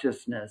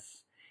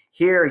righteousness.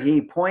 Here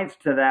he points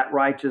to that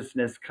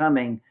righteousness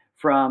coming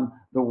from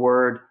the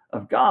Word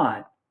of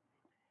God.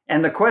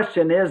 And the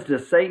question is,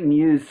 does Satan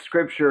use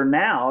Scripture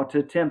now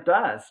to tempt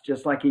us,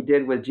 just like he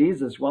did with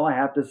Jesus? Well, I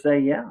have to say,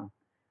 yeah.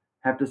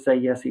 I have to say,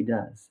 yes, he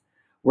does.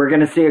 We're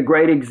going to see a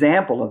great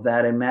example of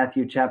that in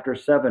Matthew chapter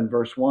 7,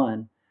 verse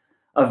 1.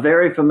 A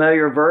very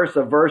familiar verse,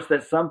 a verse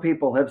that some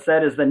people have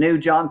said is the new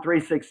John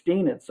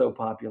 3:16. It's so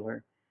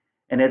popular.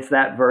 And it's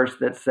that verse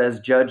that says,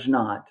 judge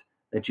not,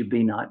 that you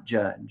be not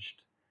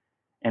judged.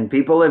 And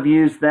people have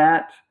used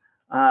that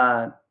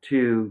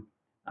to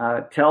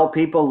tell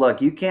people, look,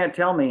 you can't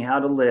tell me how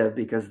to live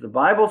because the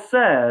Bible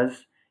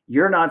says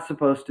you're not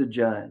supposed to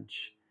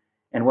judge.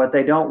 And what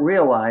they don't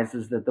realize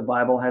is that the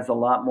Bible has a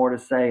lot more to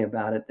say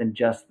about it than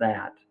just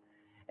that.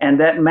 And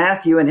that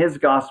Matthew in his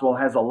gospel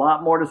has a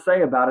lot more to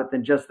say about it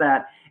than just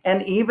that.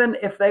 And even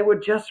if they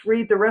would just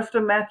read the rest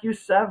of Matthew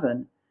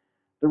 7,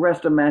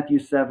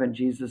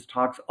 Jesus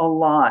talks a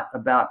lot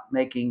about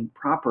making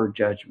proper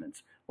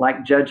judgments,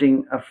 like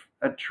judging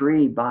a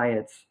tree by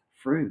its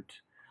fruit,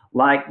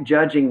 like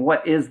judging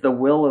what is the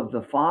will of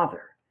the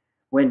Father.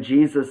 When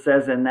Jesus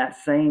says in that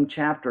same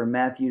chapter,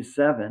 Matthew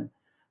 7,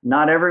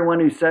 not everyone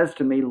who says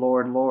to me,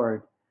 Lord,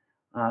 Lord,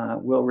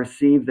 will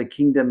receive the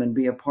kingdom and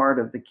be a part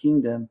of the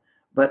kingdom,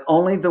 but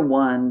only the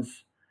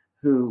ones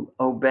who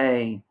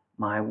obey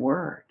my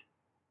word.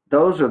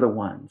 Those are the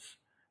ones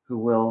who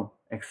will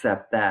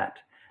accept that.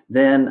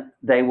 Then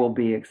they will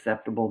be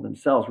acceptable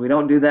themselves. We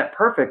don't do that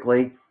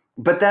perfectly,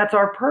 but that's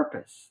our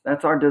purpose.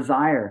 That's our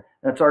desire.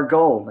 That's our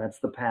goal. That's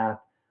the path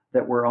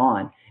that we're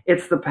on.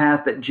 It's the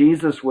path that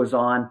Jesus was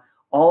on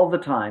all the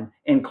time,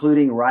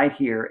 including right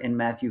here in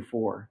Matthew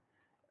 4.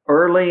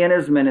 Early in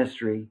his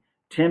ministry,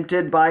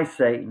 tempted by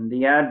Satan,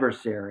 the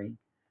adversary,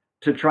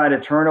 to try to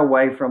turn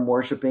away from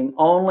worshiping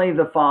only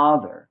the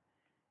Father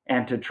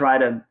and to try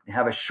to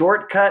have a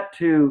shortcut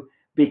to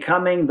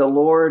becoming the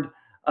Lord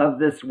of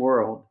this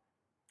world.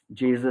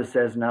 Jesus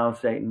says, no,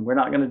 Satan, we're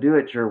not going to do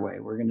it your way.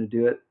 We're going to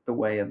do it the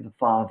way of the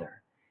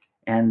Father.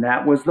 And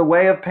that was the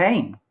way of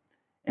pain.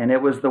 And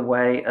it was the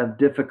way of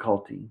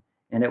difficulty.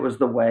 And it was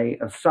the way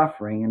of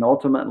suffering. And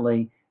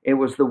ultimately, it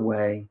was the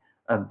way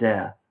of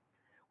death.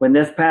 When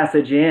this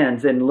passage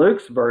ends in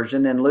Luke's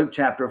version, in Luke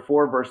chapter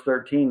 4, verse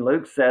 13,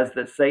 Luke says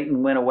that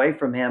Satan went away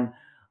from him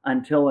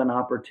until an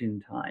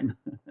opportune time.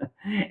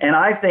 And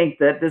I think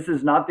that this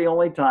is not the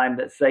only time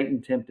that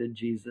Satan tempted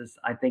Jesus.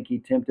 I think he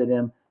tempted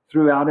him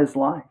throughout his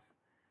life.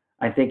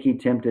 I think he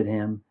tempted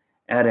him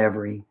at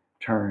every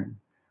turn.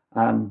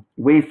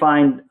 We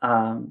find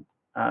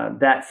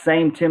that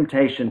same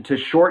temptation to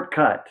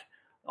shortcut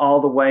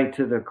all the way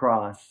to the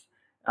cross.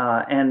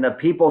 And the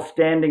people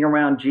standing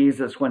around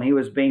Jesus when he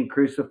was being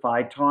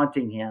crucified,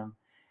 taunting him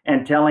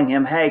and telling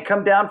him, hey,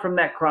 come down from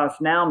that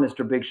cross now,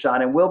 Mr. Big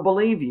Shot, and we'll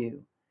believe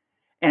you.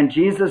 And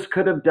Jesus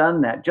could have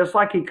done that, just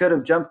like he could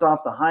have jumped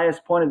off the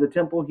highest point of the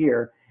temple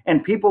here,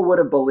 and people would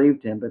have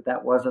believed him, but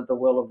that wasn't the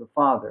will of the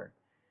Father.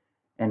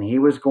 And he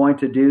was going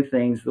to do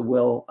things the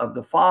will of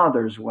the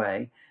Father's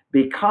way,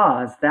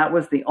 because that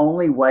was the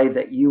only way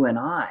that you and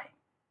I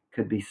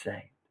could be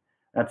saved.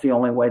 That's the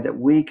only way that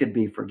we could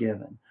be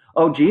forgiven.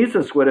 Oh,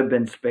 Jesus would have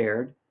been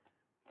spared,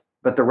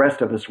 but the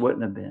rest of us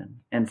wouldn't have been.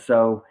 And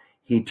so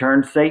he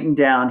turned Satan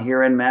down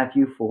here in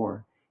Matthew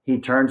 4. He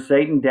turned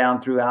Satan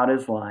down throughout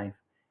his life,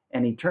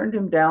 and he turned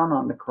him down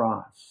on the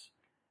cross.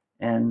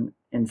 And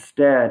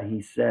instead,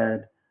 he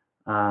said,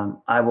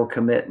 I will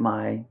commit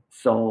my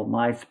soul,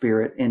 my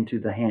spirit into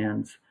the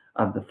hands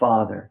of the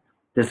Father.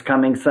 This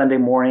coming Sunday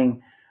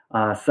morning,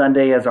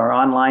 Sunday, as our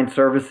online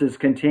services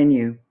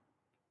continue,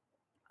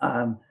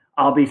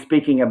 I'll be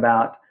speaking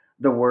about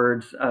the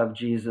words of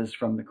Jesus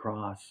from the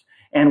cross.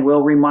 And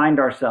we'll remind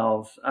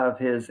ourselves of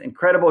his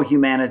incredible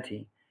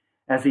humanity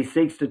as he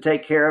seeks to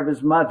take care of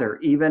his mother,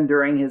 even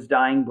during his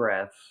dying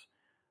breaths,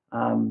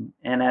 and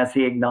as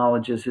he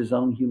acknowledges his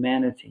own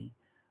humanity,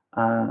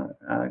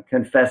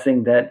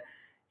 confessing that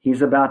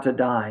he's about to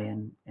die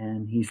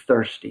and he's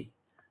thirsty.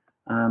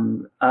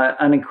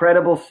 An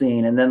incredible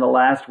scene. And then the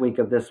last week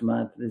of this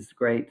month, this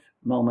great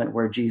moment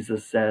where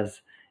Jesus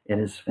says, it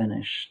is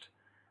finished.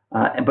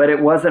 But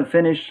it wasn't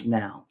finished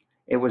now.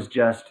 It was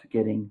just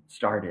getting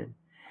started.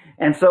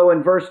 And so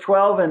in verse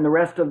 12 and the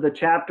rest of the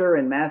chapter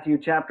in Matthew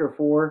chapter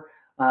 4,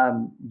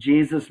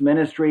 Jesus'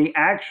 ministry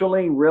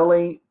actually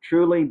really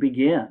truly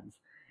begins.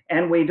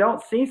 And we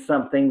don't see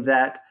something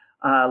that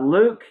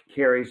Luke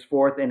carries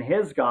forth in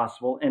his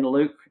gospel in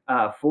Luke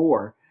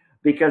 4,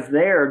 because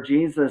there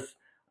Jesus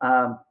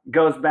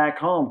goes back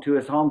home to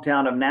his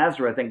hometown of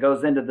Nazareth and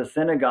goes into the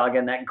synagogue,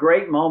 and that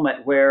great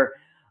moment where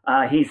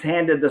he's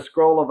handed the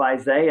scroll of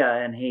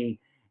Isaiah, and he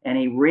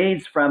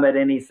reads from it,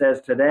 and he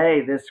says,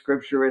 "Today this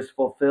scripture is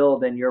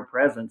fulfilled in your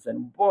presence."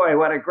 And boy,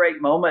 what a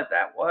great moment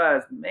that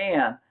was.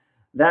 Man,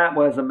 that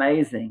was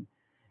amazing.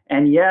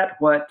 And yet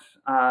what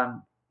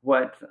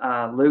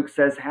Luke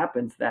says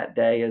happens that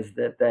day is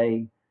that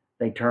they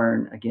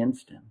turn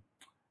against him.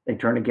 They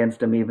turn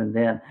against him even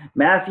then.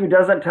 Matthew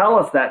doesn't tell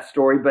us that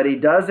story, but he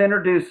does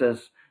introduce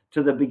us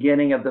to the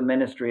beginning of the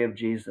ministry of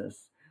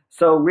Jesus.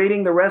 So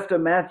reading the rest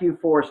of Matthew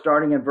 4,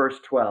 starting in verse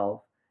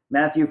 12,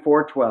 Matthew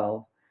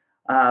 4:12,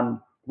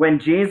 when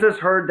Jesus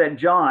heard that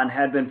John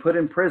had been put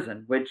in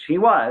prison, which he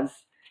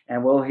was,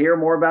 and we'll hear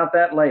more about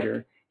that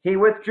later, he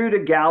withdrew to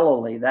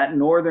Galilee, that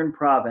northern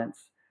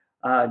province,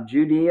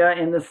 Judea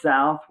in the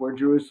south, where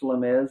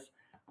Jerusalem is,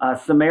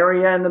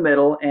 Samaria in the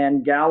middle,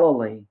 and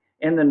Galilee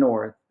in the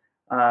north.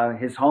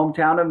 His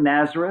hometown of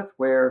Nazareth,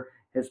 where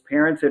his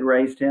parents had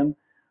raised him.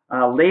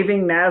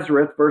 Leaving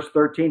Nazareth, verse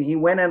 13, he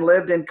went and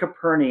lived in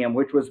Capernaum,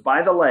 which was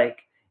by the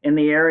lake, in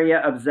the area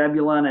of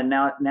Zebulun and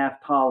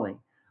Naphtali.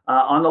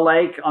 On the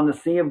lake, on the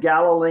Sea of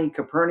Galilee,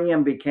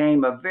 Capernaum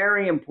became a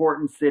very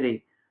important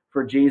city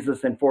for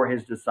Jesus and for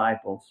his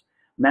disciples.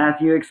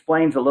 Matthew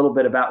explains a little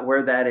bit about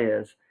where that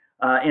is.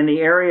 In the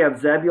area of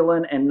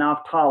Zebulun and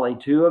Naphtali,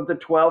 two of the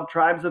 12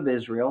 tribes of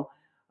Israel,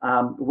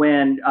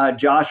 when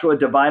Joshua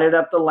divided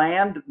up the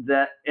land,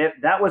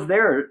 that was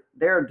their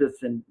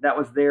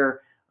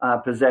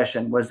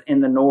possession, was in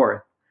the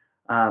north.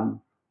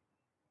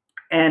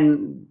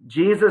 And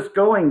Jesus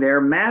going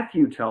there,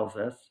 Matthew tells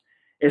us,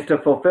 is to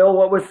fulfill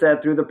what was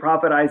said through the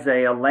prophet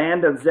Isaiah,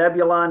 land of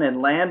Zebulun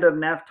and land of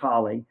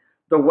Naphtali,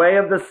 the way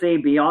of the sea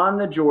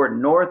beyond the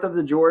Jordan, north of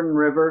the Jordan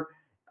River,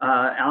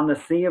 on the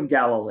Sea of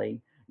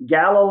Galilee,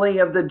 Galilee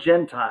of the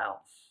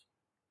Gentiles.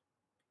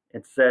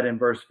 It's said in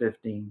verse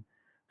 15,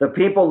 the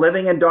people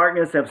living in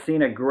darkness have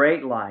seen a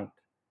great light.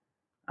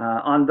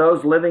 On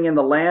those living in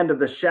the land of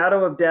the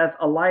shadow of death,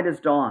 a light has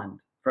dawned.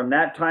 From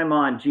that time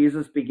on,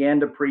 Jesus began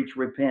to preach,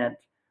 repent,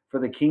 for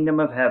the kingdom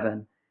of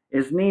heaven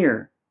is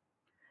near.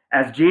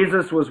 As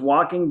Jesus was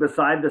walking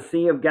beside the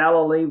Sea of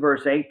Galilee,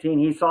 verse 18,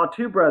 he saw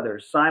two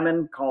brothers,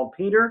 Simon called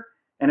Peter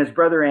and his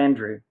brother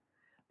Andrew.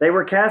 They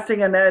were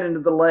casting a net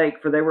into the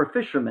lake, for they were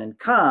fishermen.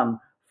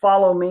 Come,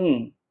 follow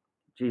me,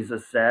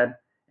 Jesus said,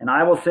 and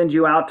I will send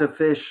you out to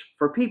fish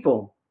for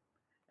people.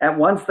 At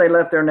once they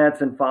left their nets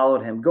and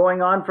followed him.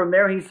 Going on from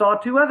there, he saw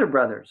two other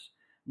brothers,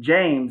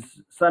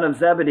 James, son of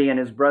Zebedee, and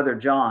his brother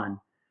John.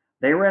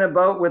 They were in a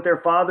boat with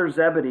their father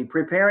Zebedee,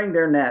 preparing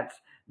their nets.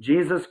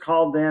 Jesus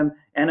called them,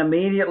 and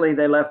immediately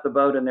they left the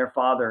boat and their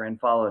father and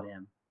followed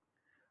him.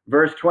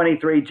 Verse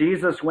 23,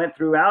 Jesus went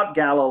throughout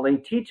Galilee,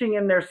 teaching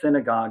in their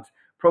synagogues,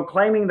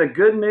 proclaiming the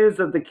good news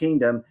of the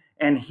kingdom,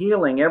 and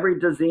healing every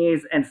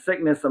disease and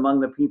sickness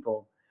among the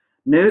people.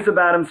 News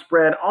about him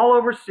spread all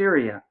over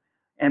Syria,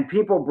 and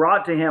people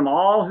brought to him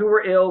all who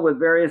were ill with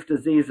various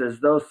diseases,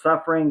 those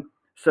suffering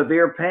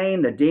severe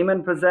pain, the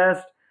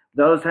demon-possessed,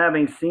 those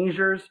having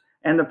seizures,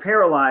 and the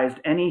paralyzed,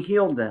 and he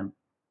healed them.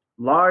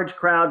 Large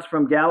crowds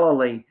from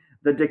Galilee,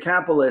 the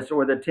Decapolis,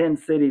 or the 10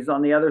 cities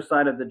on the other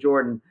side of the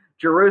Jordan,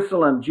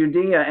 Jerusalem,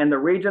 Judea, and the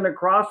region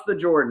across the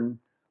Jordan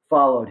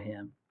followed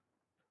him.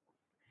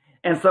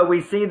 And so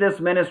we see this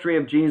ministry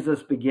of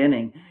Jesus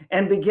beginning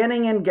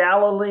in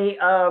Galilee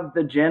of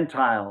the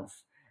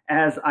Gentiles,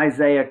 as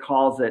Isaiah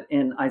calls it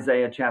in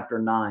Isaiah chapter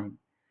 9.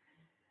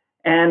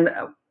 And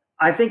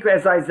I think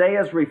as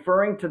Isaiah is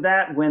referring to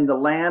that, when the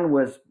land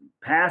was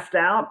passed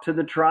out to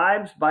the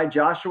tribes by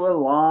Joshua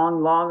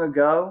long, long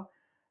ago,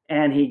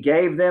 and he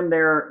gave them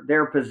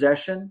their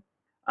possession,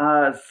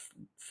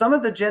 some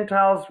of the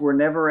Gentiles were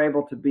never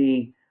able to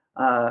be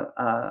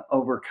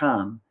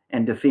overcome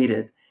and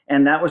defeated.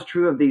 And that was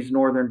true of these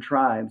northern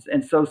tribes.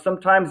 And so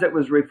sometimes it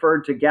was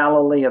referred to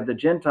Galilee of the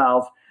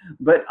Gentiles,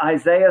 but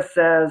Isaiah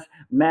says,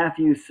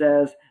 Matthew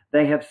says,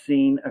 they have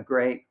seen a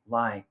great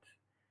light.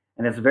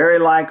 And it's very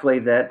likely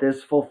that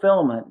this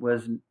fulfillment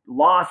was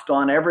lost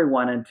on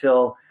everyone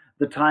until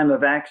the time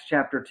of Acts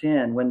chapter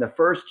 10, when the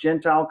first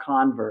Gentile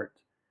convert,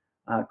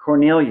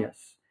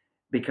 Cornelius,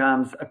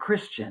 becomes a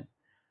Christian.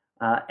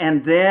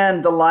 And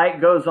then the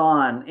light goes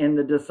on in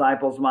the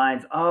disciples'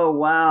 minds. Oh,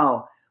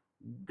 wow.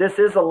 This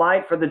is a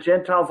light for the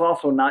Gentiles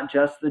also, not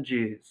just the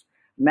Jews.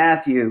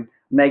 Matthew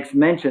makes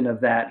mention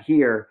of that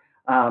here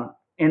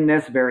in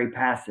this very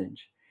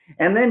passage.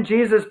 And then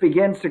Jesus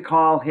begins to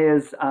call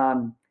his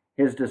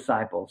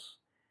disciples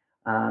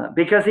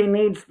because he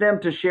needs them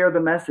to share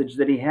the message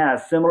that he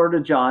has, similar to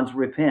John's,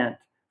 repent,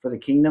 for the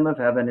kingdom of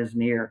heaven is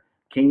near.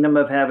 Kingdom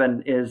of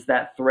heaven is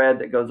that thread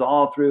that goes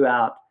all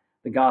throughout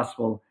the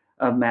Gospel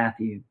of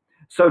Matthew.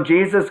 So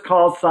Jesus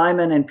calls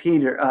Simon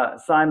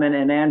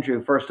and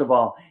Andrew, first of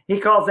all. He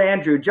calls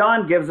Andrew.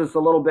 John gives us a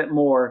little bit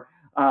more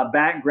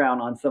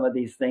background on some of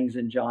these things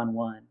in John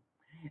 1.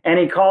 And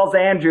he calls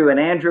Andrew, and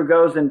Andrew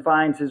goes and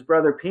finds his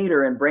brother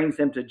Peter and brings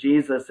him to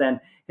Jesus. And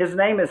his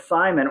name is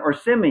Simon, or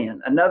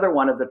Simeon, another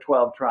one of the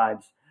 12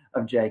 tribes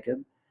of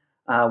Jacob,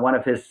 one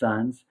of his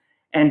sons.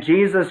 And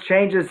Jesus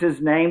changes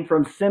his name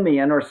from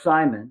Simeon, or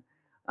Simon,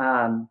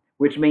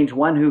 which means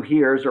one who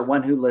hears or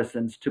one who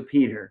listens, to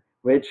Peter,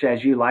 which,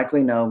 as you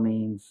likely know,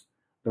 means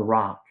the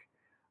rock.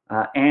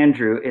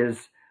 Andrew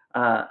is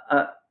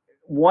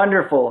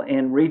wonderful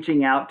in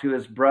reaching out to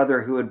his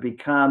brother who had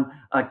become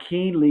a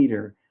key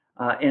leader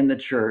in the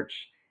church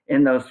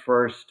in those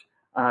first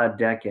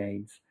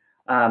decades.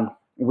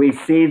 We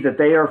see that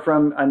they are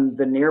from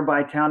the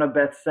nearby town of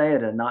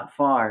Bethsaida, not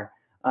far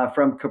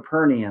from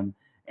Capernaum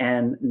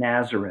and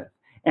Nazareth.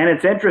 And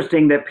it's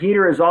interesting that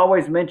Peter is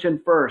always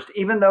mentioned first,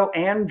 even though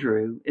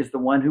Andrew is the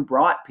one who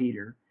brought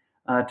Peter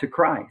to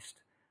Christ.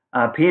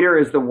 Peter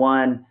is the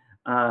one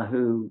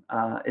who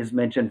is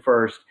mentioned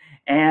first.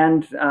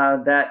 And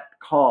that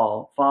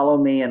call, follow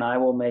me and I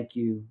will make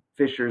you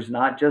fishers,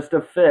 not just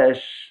of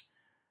fish,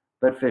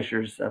 but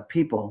fishers of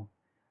people.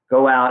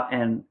 Go out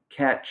and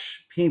catch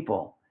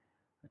people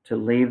to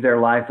leave their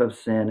life of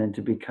sin and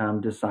to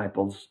become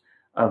disciples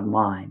of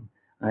mine.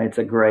 It's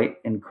a great,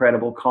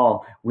 incredible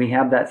call. We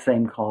have that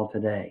same call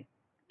today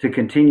to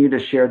continue to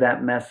share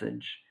that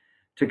message,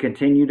 to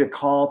continue to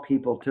call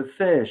people to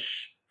fish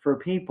for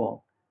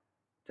people,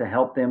 to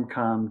help them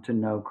come to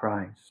know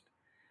Christ.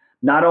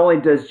 Not only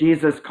does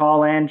Jesus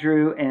call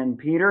Andrew and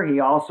Peter,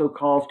 he also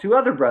calls two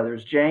other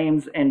brothers,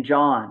 James and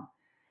John.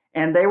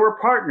 And they were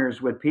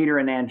partners with Peter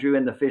and Andrew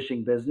in the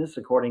fishing business,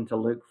 according to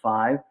Luke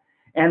 5.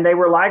 And they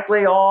were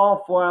likely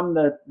all from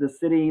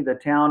the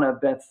town of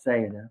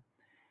Bethsaida.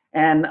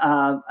 And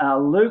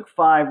Luke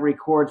 5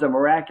 records a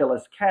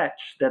miraculous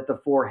catch that the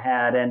four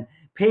had. And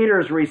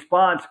Peter's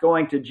response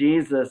going to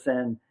Jesus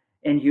and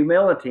in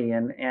humility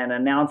and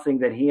announcing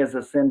that he is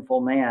a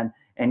sinful man.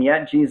 And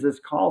yet Jesus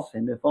calls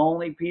him. If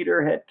only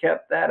Peter had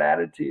kept that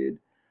attitude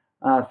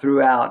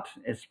throughout,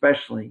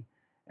 especially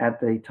at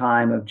the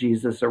time of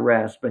Jesus'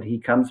 arrest. But he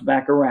comes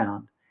back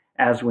around,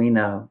 as we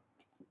know.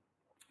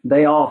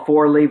 They all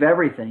four leave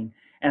everything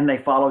and they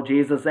follow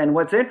Jesus. And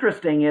what's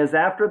interesting is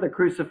after the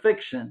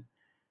crucifixion,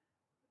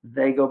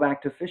 they go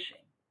back to fishing.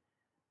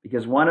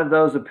 Because one of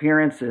those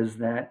appearances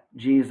that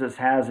Jesus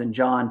has in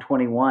John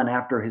 21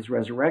 after his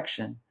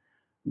resurrection,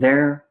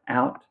 they're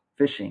out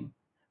fishing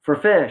for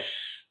fish.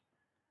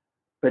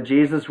 But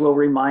Jesus will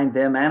remind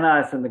them and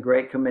us in the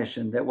Great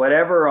Commission that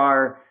whatever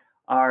our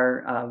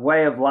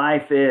way of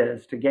life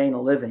is to gain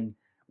a living,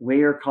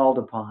 we are called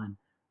upon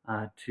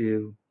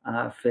to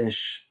fish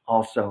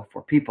also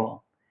for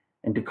people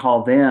and to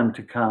call them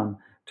to come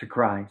to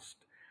Christ.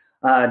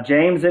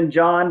 James and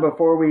John,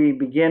 before we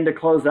begin to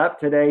close up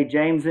today,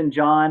 James and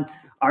John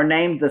are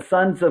named the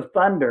sons of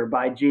thunder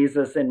by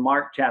Jesus in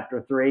Mark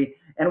chapter 3.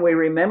 And we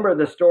remember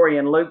the story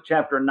in Luke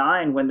chapter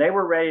 9 when they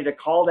were ready to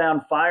call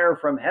down fire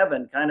from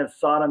heaven, kind of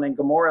Sodom and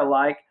Gomorrah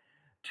like,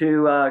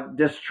 to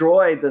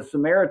destroy the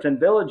Samaritan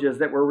villages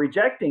that were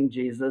rejecting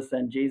Jesus.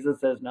 And Jesus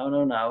says, no,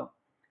 no, no.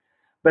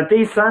 But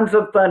these sons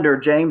of thunder,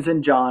 James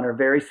and John, are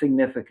very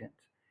significant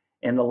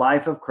in the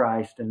life of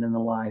Christ and in the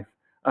life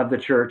of the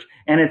church.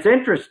 And it's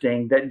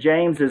interesting that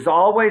James is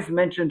always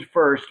mentioned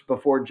first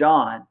before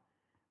John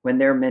when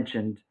they're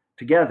mentioned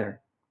together.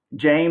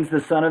 James,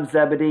 the son of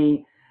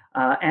Zebedee,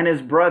 and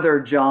his brother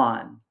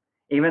John.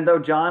 Even though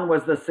John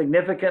was the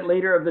significant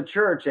leader of the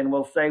church, and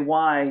we'll say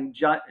why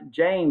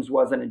James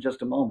wasn't in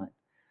just a moment.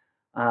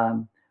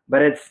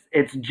 But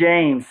it's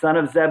James, son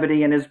of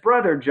Zebedee, and his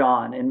brother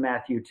John in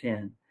Matthew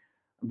 10.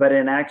 But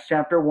in Acts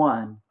chapter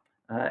 1,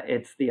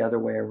 it's the other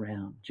way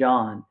around.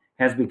 John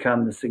has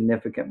become the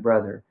significant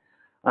brother.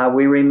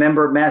 We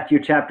remember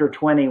Matthew chapter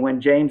 20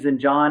 when James and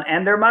John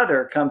and their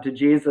mother come to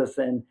Jesus,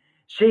 and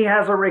she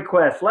has a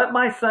request. Let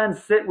my son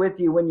sit with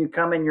you when you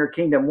come in your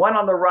kingdom, one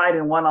on the right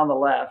and one on the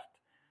left.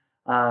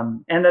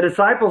 And the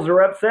disciples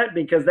are upset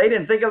because they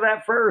didn't think of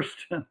that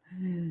first.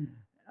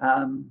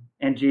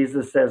 And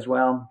Jesus says,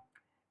 well,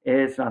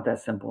 it's not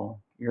that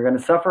simple. You're going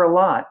to suffer a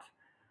lot.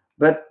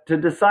 But to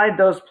decide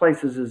those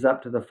places is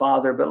up to the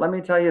Father. But let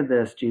me tell you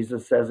this,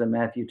 Jesus says in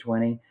Matthew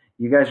 20,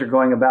 you guys are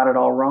going about it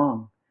all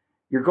wrong.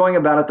 You're going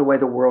about it the way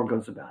the world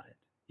goes about it.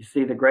 You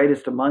see, the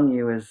greatest among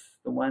you is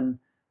the one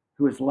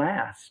who is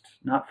last,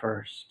 not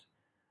first.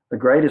 The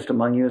greatest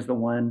among you is the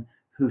one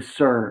who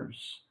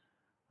serves.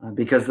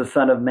 Because the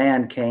Son of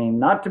Man came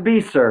not to be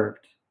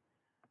served,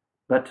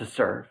 but to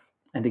serve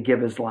and to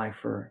give his life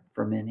for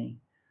many.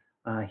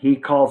 He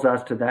calls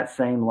us to that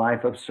same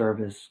life of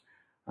service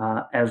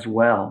as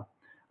well.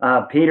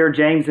 Peter,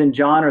 James, and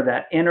John are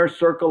that inner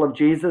circle of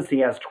Jesus. He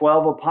has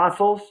 12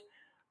 apostles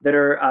that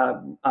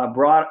are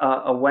brought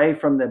away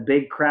from the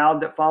big crowd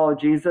that followed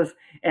Jesus.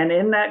 And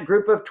in that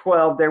group of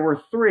 12, there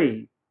were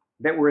 3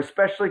 that were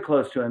especially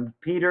close to him,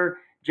 Peter,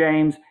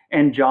 James,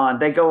 and John.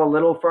 They go a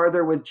little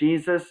further with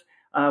Jesus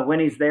when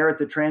he's there at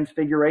the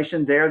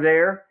Transfiguration. They're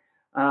there,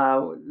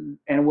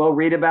 and we'll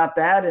read about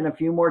that in a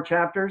few more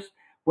chapters.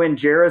 When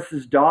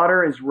Jairus'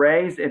 daughter is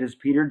raised, it is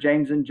Peter,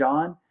 James, and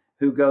John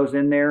who goes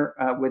in there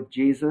with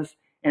Jesus.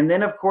 And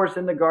then, of course,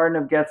 in the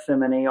Garden of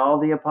Gethsemane, all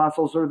the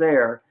apostles are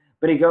there.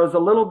 But he goes a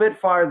little bit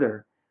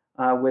farther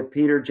with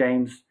Peter,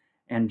 James,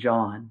 and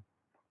John.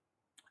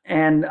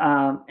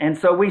 And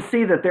so we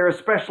see that they're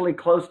especially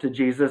close to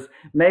Jesus.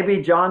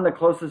 Maybe John the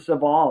closest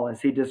of all,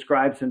 as he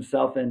describes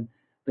himself in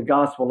the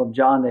Gospel of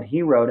John that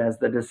he wrote as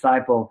the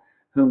disciple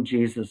whom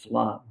Jesus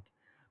loved.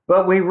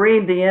 But we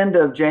read the end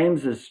of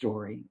James's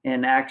story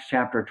in Acts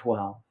chapter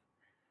 12.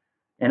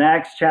 In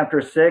Acts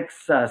chapter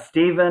 6,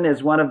 Stephen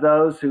is one of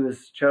those who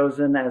is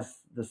chosen as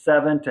the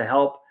seven to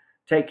help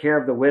take care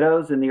of the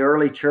widows in the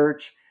early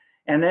church.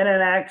 And then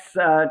in Acts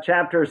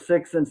chapter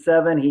 6 and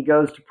 7, he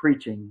goes to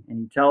preaching, and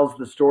he tells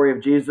the story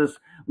of Jesus,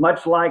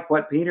 much like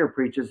what Peter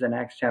preaches in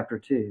Acts chapter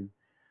 2.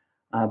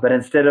 But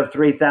instead of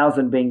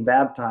 3,000 being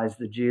baptized,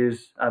 the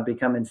Jews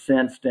become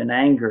incensed and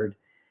angered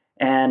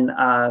and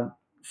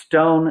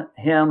stone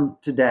him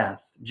to death,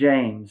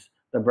 James,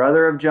 the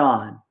brother of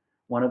John,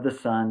 one of the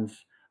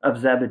sons of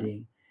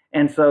Zebedee.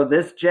 And so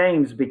this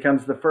James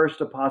becomes the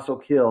first apostle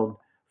killed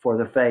for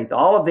the faith.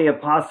 All of the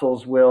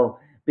apostles will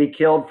be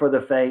killed for the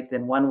faith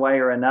in one way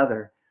or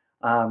another.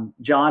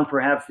 John,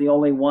 perhaps the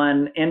only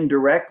one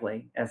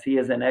indirectly, as he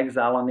is in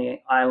exile on the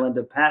island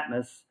of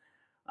Patmos.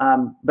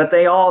 But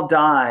they all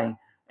die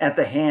at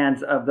the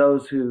hands of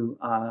those who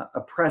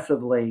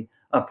oppressively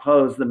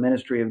oppose the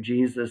ministry of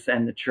Jesus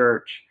and the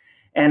church.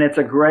 And it's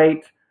a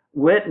great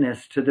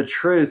witness to the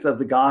truth of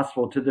the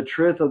gospel, to the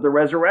truth of the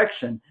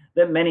resurrection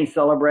that many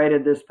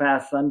celebrated this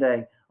past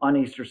Sunday on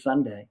Easter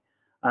Sunday.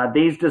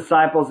 These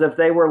disciples, if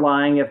they were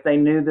lying, if they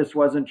knew this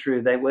wasn't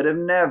true, they would have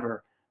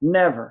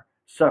never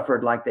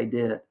suffered like they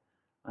did.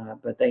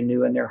 But they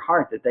knew in their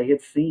heart that they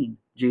had seen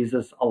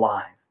Jesus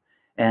alive.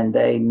 And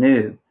they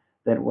knew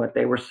that what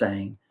they were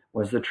saying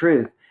was the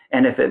truth.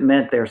 And if it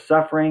meant their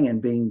suffering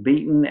and being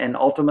beaten and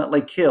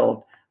ultimately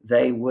killed,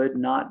 they would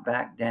not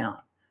back down.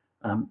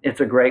 It's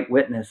a great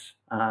witness.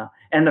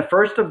 And the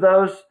first of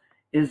those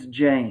is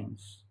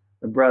James,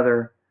 the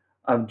brother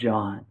of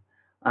John.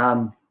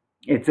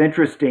 It's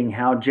interesting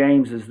how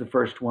James is the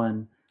first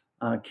one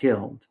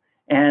killed.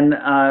 And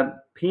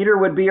Peter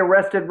would be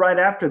arrested right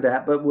after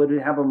that, but would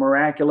have a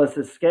miraculous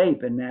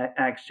escape in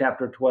Acts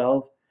chapter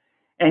 12.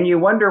 And you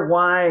wonder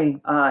why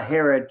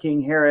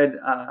King Herod,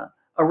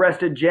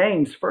 arrested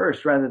James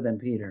first rather than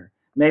Peter.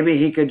 Maybe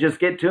he could just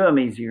get to him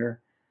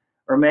easier.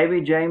 Or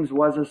maybe James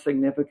was a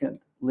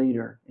significant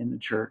leader in the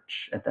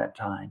church at that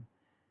time.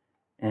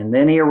 And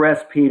then he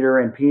arrests Peter,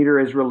 and Peter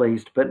is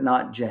released, but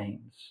not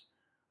James.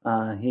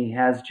 He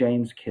has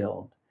James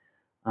killed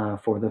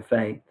for the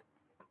faith.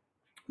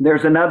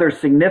 There's another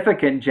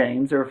significant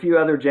James. There are a few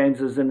other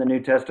Jameses in the New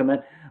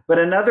Testament, but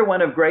another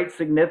one of great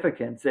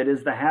significance. It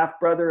is the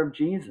half-brother of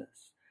Jesus.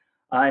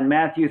 In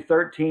Matthew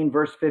 13,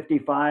 verse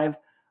 55,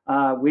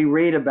 we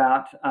read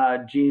about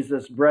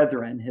Jesus'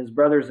 brethren, his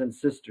brothers and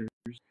sisters.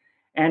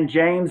 And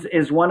James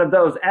is one of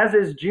those, as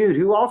is Jude,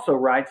 who also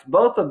writes.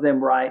 Both of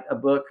them write a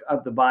book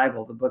of the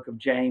Bible, the book of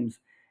James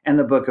and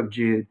the book of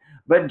Jude.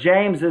 But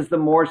James is the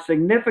more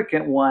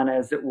significant one,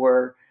 as it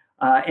were,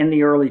 in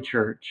the early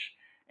church.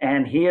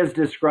 And he is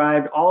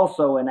described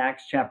also in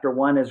Acts chapter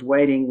 1 as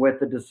waiting with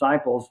the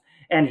disciples.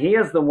 And he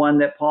is the one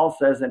that Paul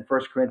says in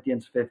 1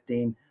 Corinthians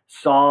 15,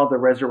 saw the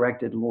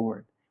resurrected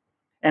Lord.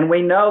 And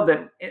we know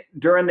that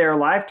during their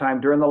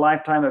lifetime, during the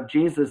lifetime of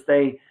Jesus,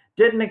 they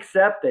didn't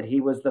accept that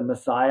he was the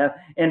Messiah.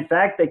 In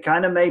fact, they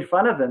kind of made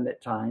fun of him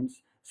at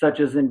times, such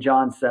as in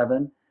John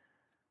 7.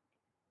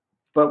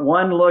 But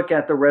one look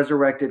at the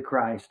resurrected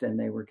Christ and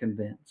they were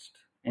convinced.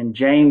 And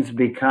James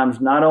becomes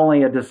not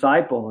only a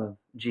disciple of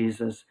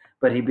Jesus,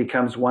 but he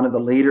becomes one of the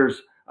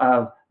leaders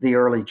of the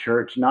early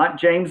church. Not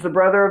James, the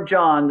brother of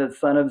John, the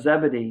son of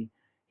Zebedee.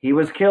 He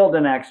was killed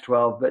in Acts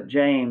 12, but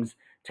James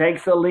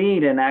takes a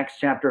lead in Acts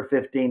chapter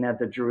 15 at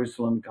the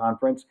Jerusalem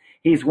conference.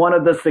 He's one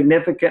of the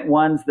significant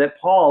ones that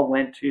Paul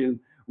went to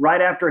right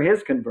after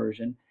his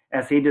conversion,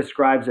 as he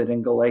describes it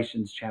in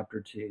Galatians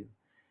chapter 2.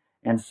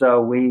 And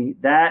so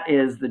that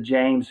is the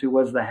James who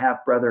was the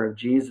half-brother of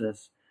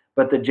Jesus.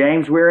 But the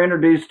James we're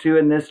introduced to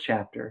in this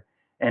chapter,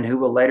 and who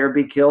will later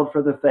be killed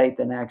for the faith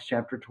in Acts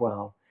chapter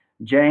 12,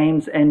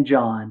 James and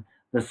John,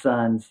 the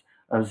sons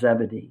of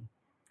Zebedee.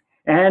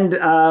 And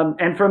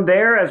from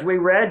there, as we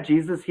read,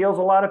 Jesus heals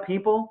a lot of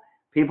people.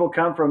 People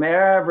come from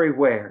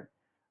everywhere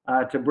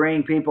to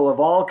bring people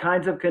of all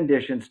kinds of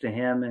conditions to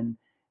him,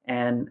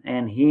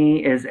 and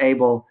he is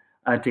able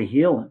to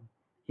heal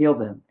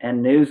them.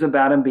 And news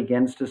about him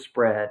begins to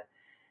spread.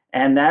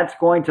 And that's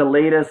going to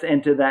lead us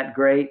into that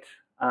great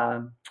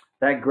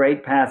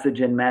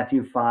passage in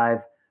Matthew 5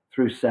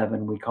 through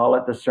 7. We call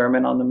it the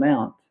Sermon on the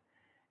Mount.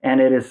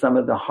 And it is some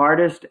of the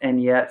hardest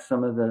and yet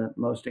some of the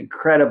most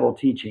incredible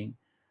teaching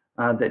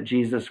that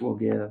Jesus will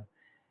give.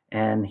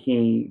 And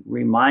he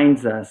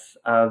reminds us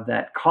of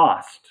that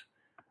cost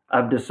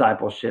of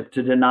discipleship,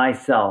 to deny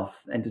self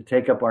and to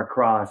take up our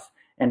cross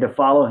and to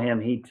follow him.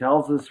 He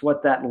tells us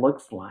what that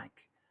looks like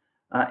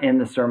in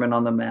the Sermon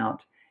on the Mount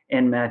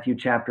in Matthew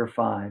chapter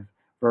 5,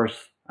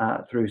 verse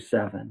through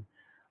 7.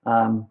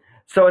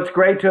 So it's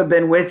great to have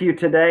been with you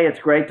today.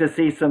 It's great to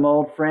see some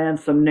old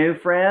friends, some new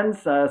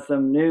friends,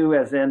 some new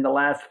as in the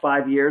last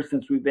 5 years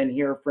since we've been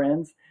here,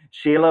 friends.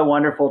 Sheila,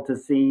 wonderful to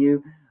see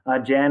you.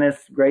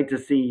 Janice, great to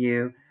see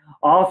you.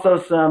 Also,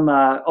 some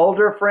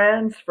older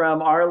friends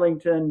from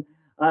Arlington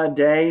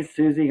days.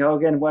 Susie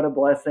Hogan, what a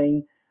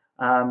blessing.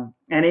 And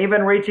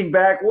even reaching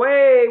back,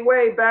 way,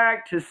 way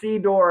back to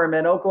Dorm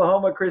and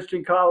Oklahoma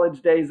Christian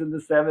College days in the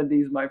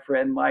 70s, my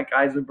friend Mike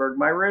Eisenberg,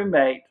 my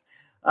roommate.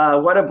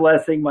 What a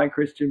blessing, my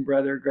Christian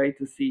brother. Great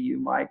to see you,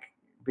 Mike,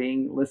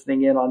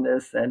 listening in on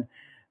this. And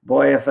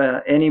boy, if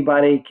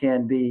anybody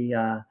can be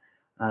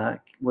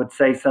would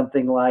say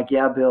something like,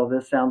 "Yeah, Bill,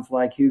 this sounds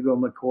like Hugo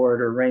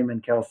McCord or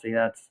Raymond Kelsey,"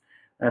 that's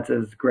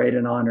as great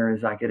an honor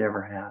as I could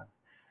ever have.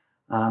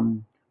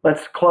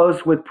 Let's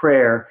close with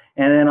prayer,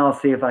 and then I'll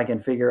see if I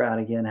can figure out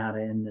again how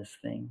to end this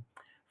thing.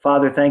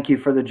 Father, thank you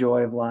for the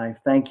joy of life.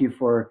 Thank you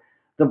for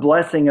the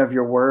blessing of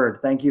your word.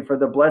 Thank you for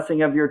the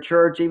blessing of your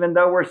church. Even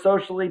though we're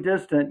socially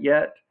distant,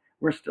 yet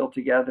we're still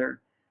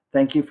together.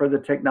 Thank you for the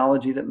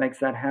technology that makes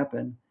that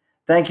happen.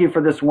 Thank you for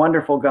this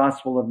wonderful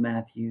Gospel of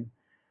Matthew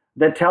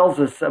that tells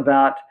us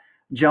about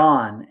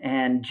John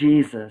and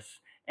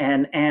Jesus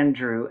and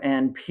Andrew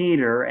and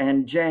Peter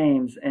and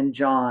James and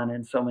John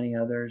and so many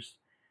others,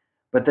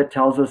 but that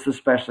tells us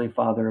especially,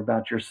 Father,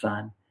 about your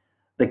Son,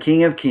 the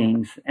King of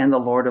Kings and the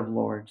Lord of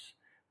Lords,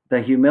 the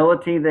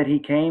humility that he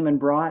came and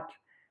brought,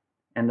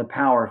 and the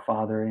power,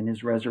 Father, in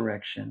his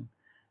resurrection.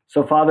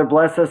 So, Father,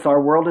 bless us.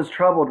 Our world is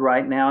troubled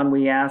right now, and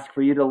we ask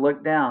for you to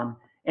look down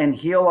and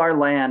heal our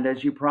land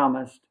as you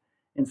promised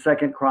in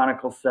 2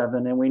 Chronicles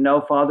 7. And we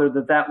know, Father,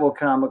 that will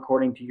come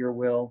according to your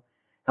will.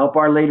 Help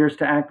our leaders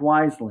to act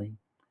wisely.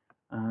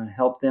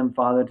 Help them,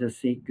 Father, to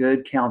seek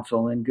good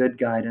counsel and good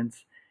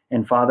guidance.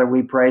 And, Father,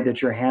 we pray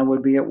that your hand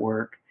would be at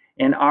work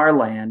in our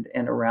land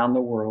and around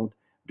the world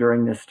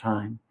during this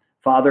time.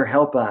 Father,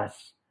 help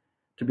us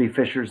to be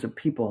fishers of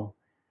people.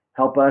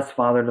 Help us,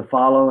 Father, to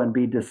follow and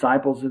be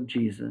disciples of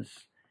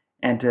Jesus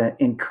and to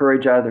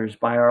encourage others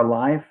by our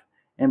life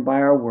and by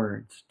our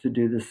words to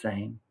do the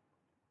same.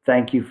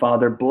 Thank you,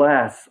 Father.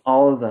 Bless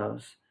all of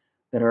those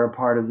that are a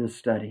part of this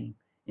study.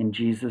 In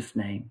Jesus'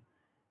 name,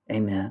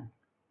 amen.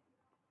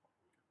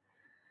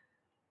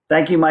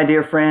 Thank you, my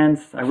dear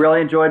friends. I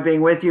really enjoyed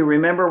being with you.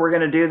 Remember, we're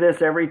going to do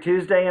this every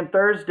Tuesday and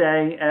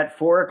Thursday at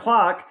 4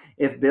 o'clock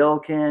if Bill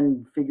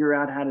can figure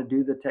out how to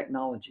do the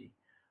technology.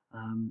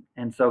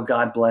 And so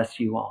God bless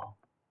you all.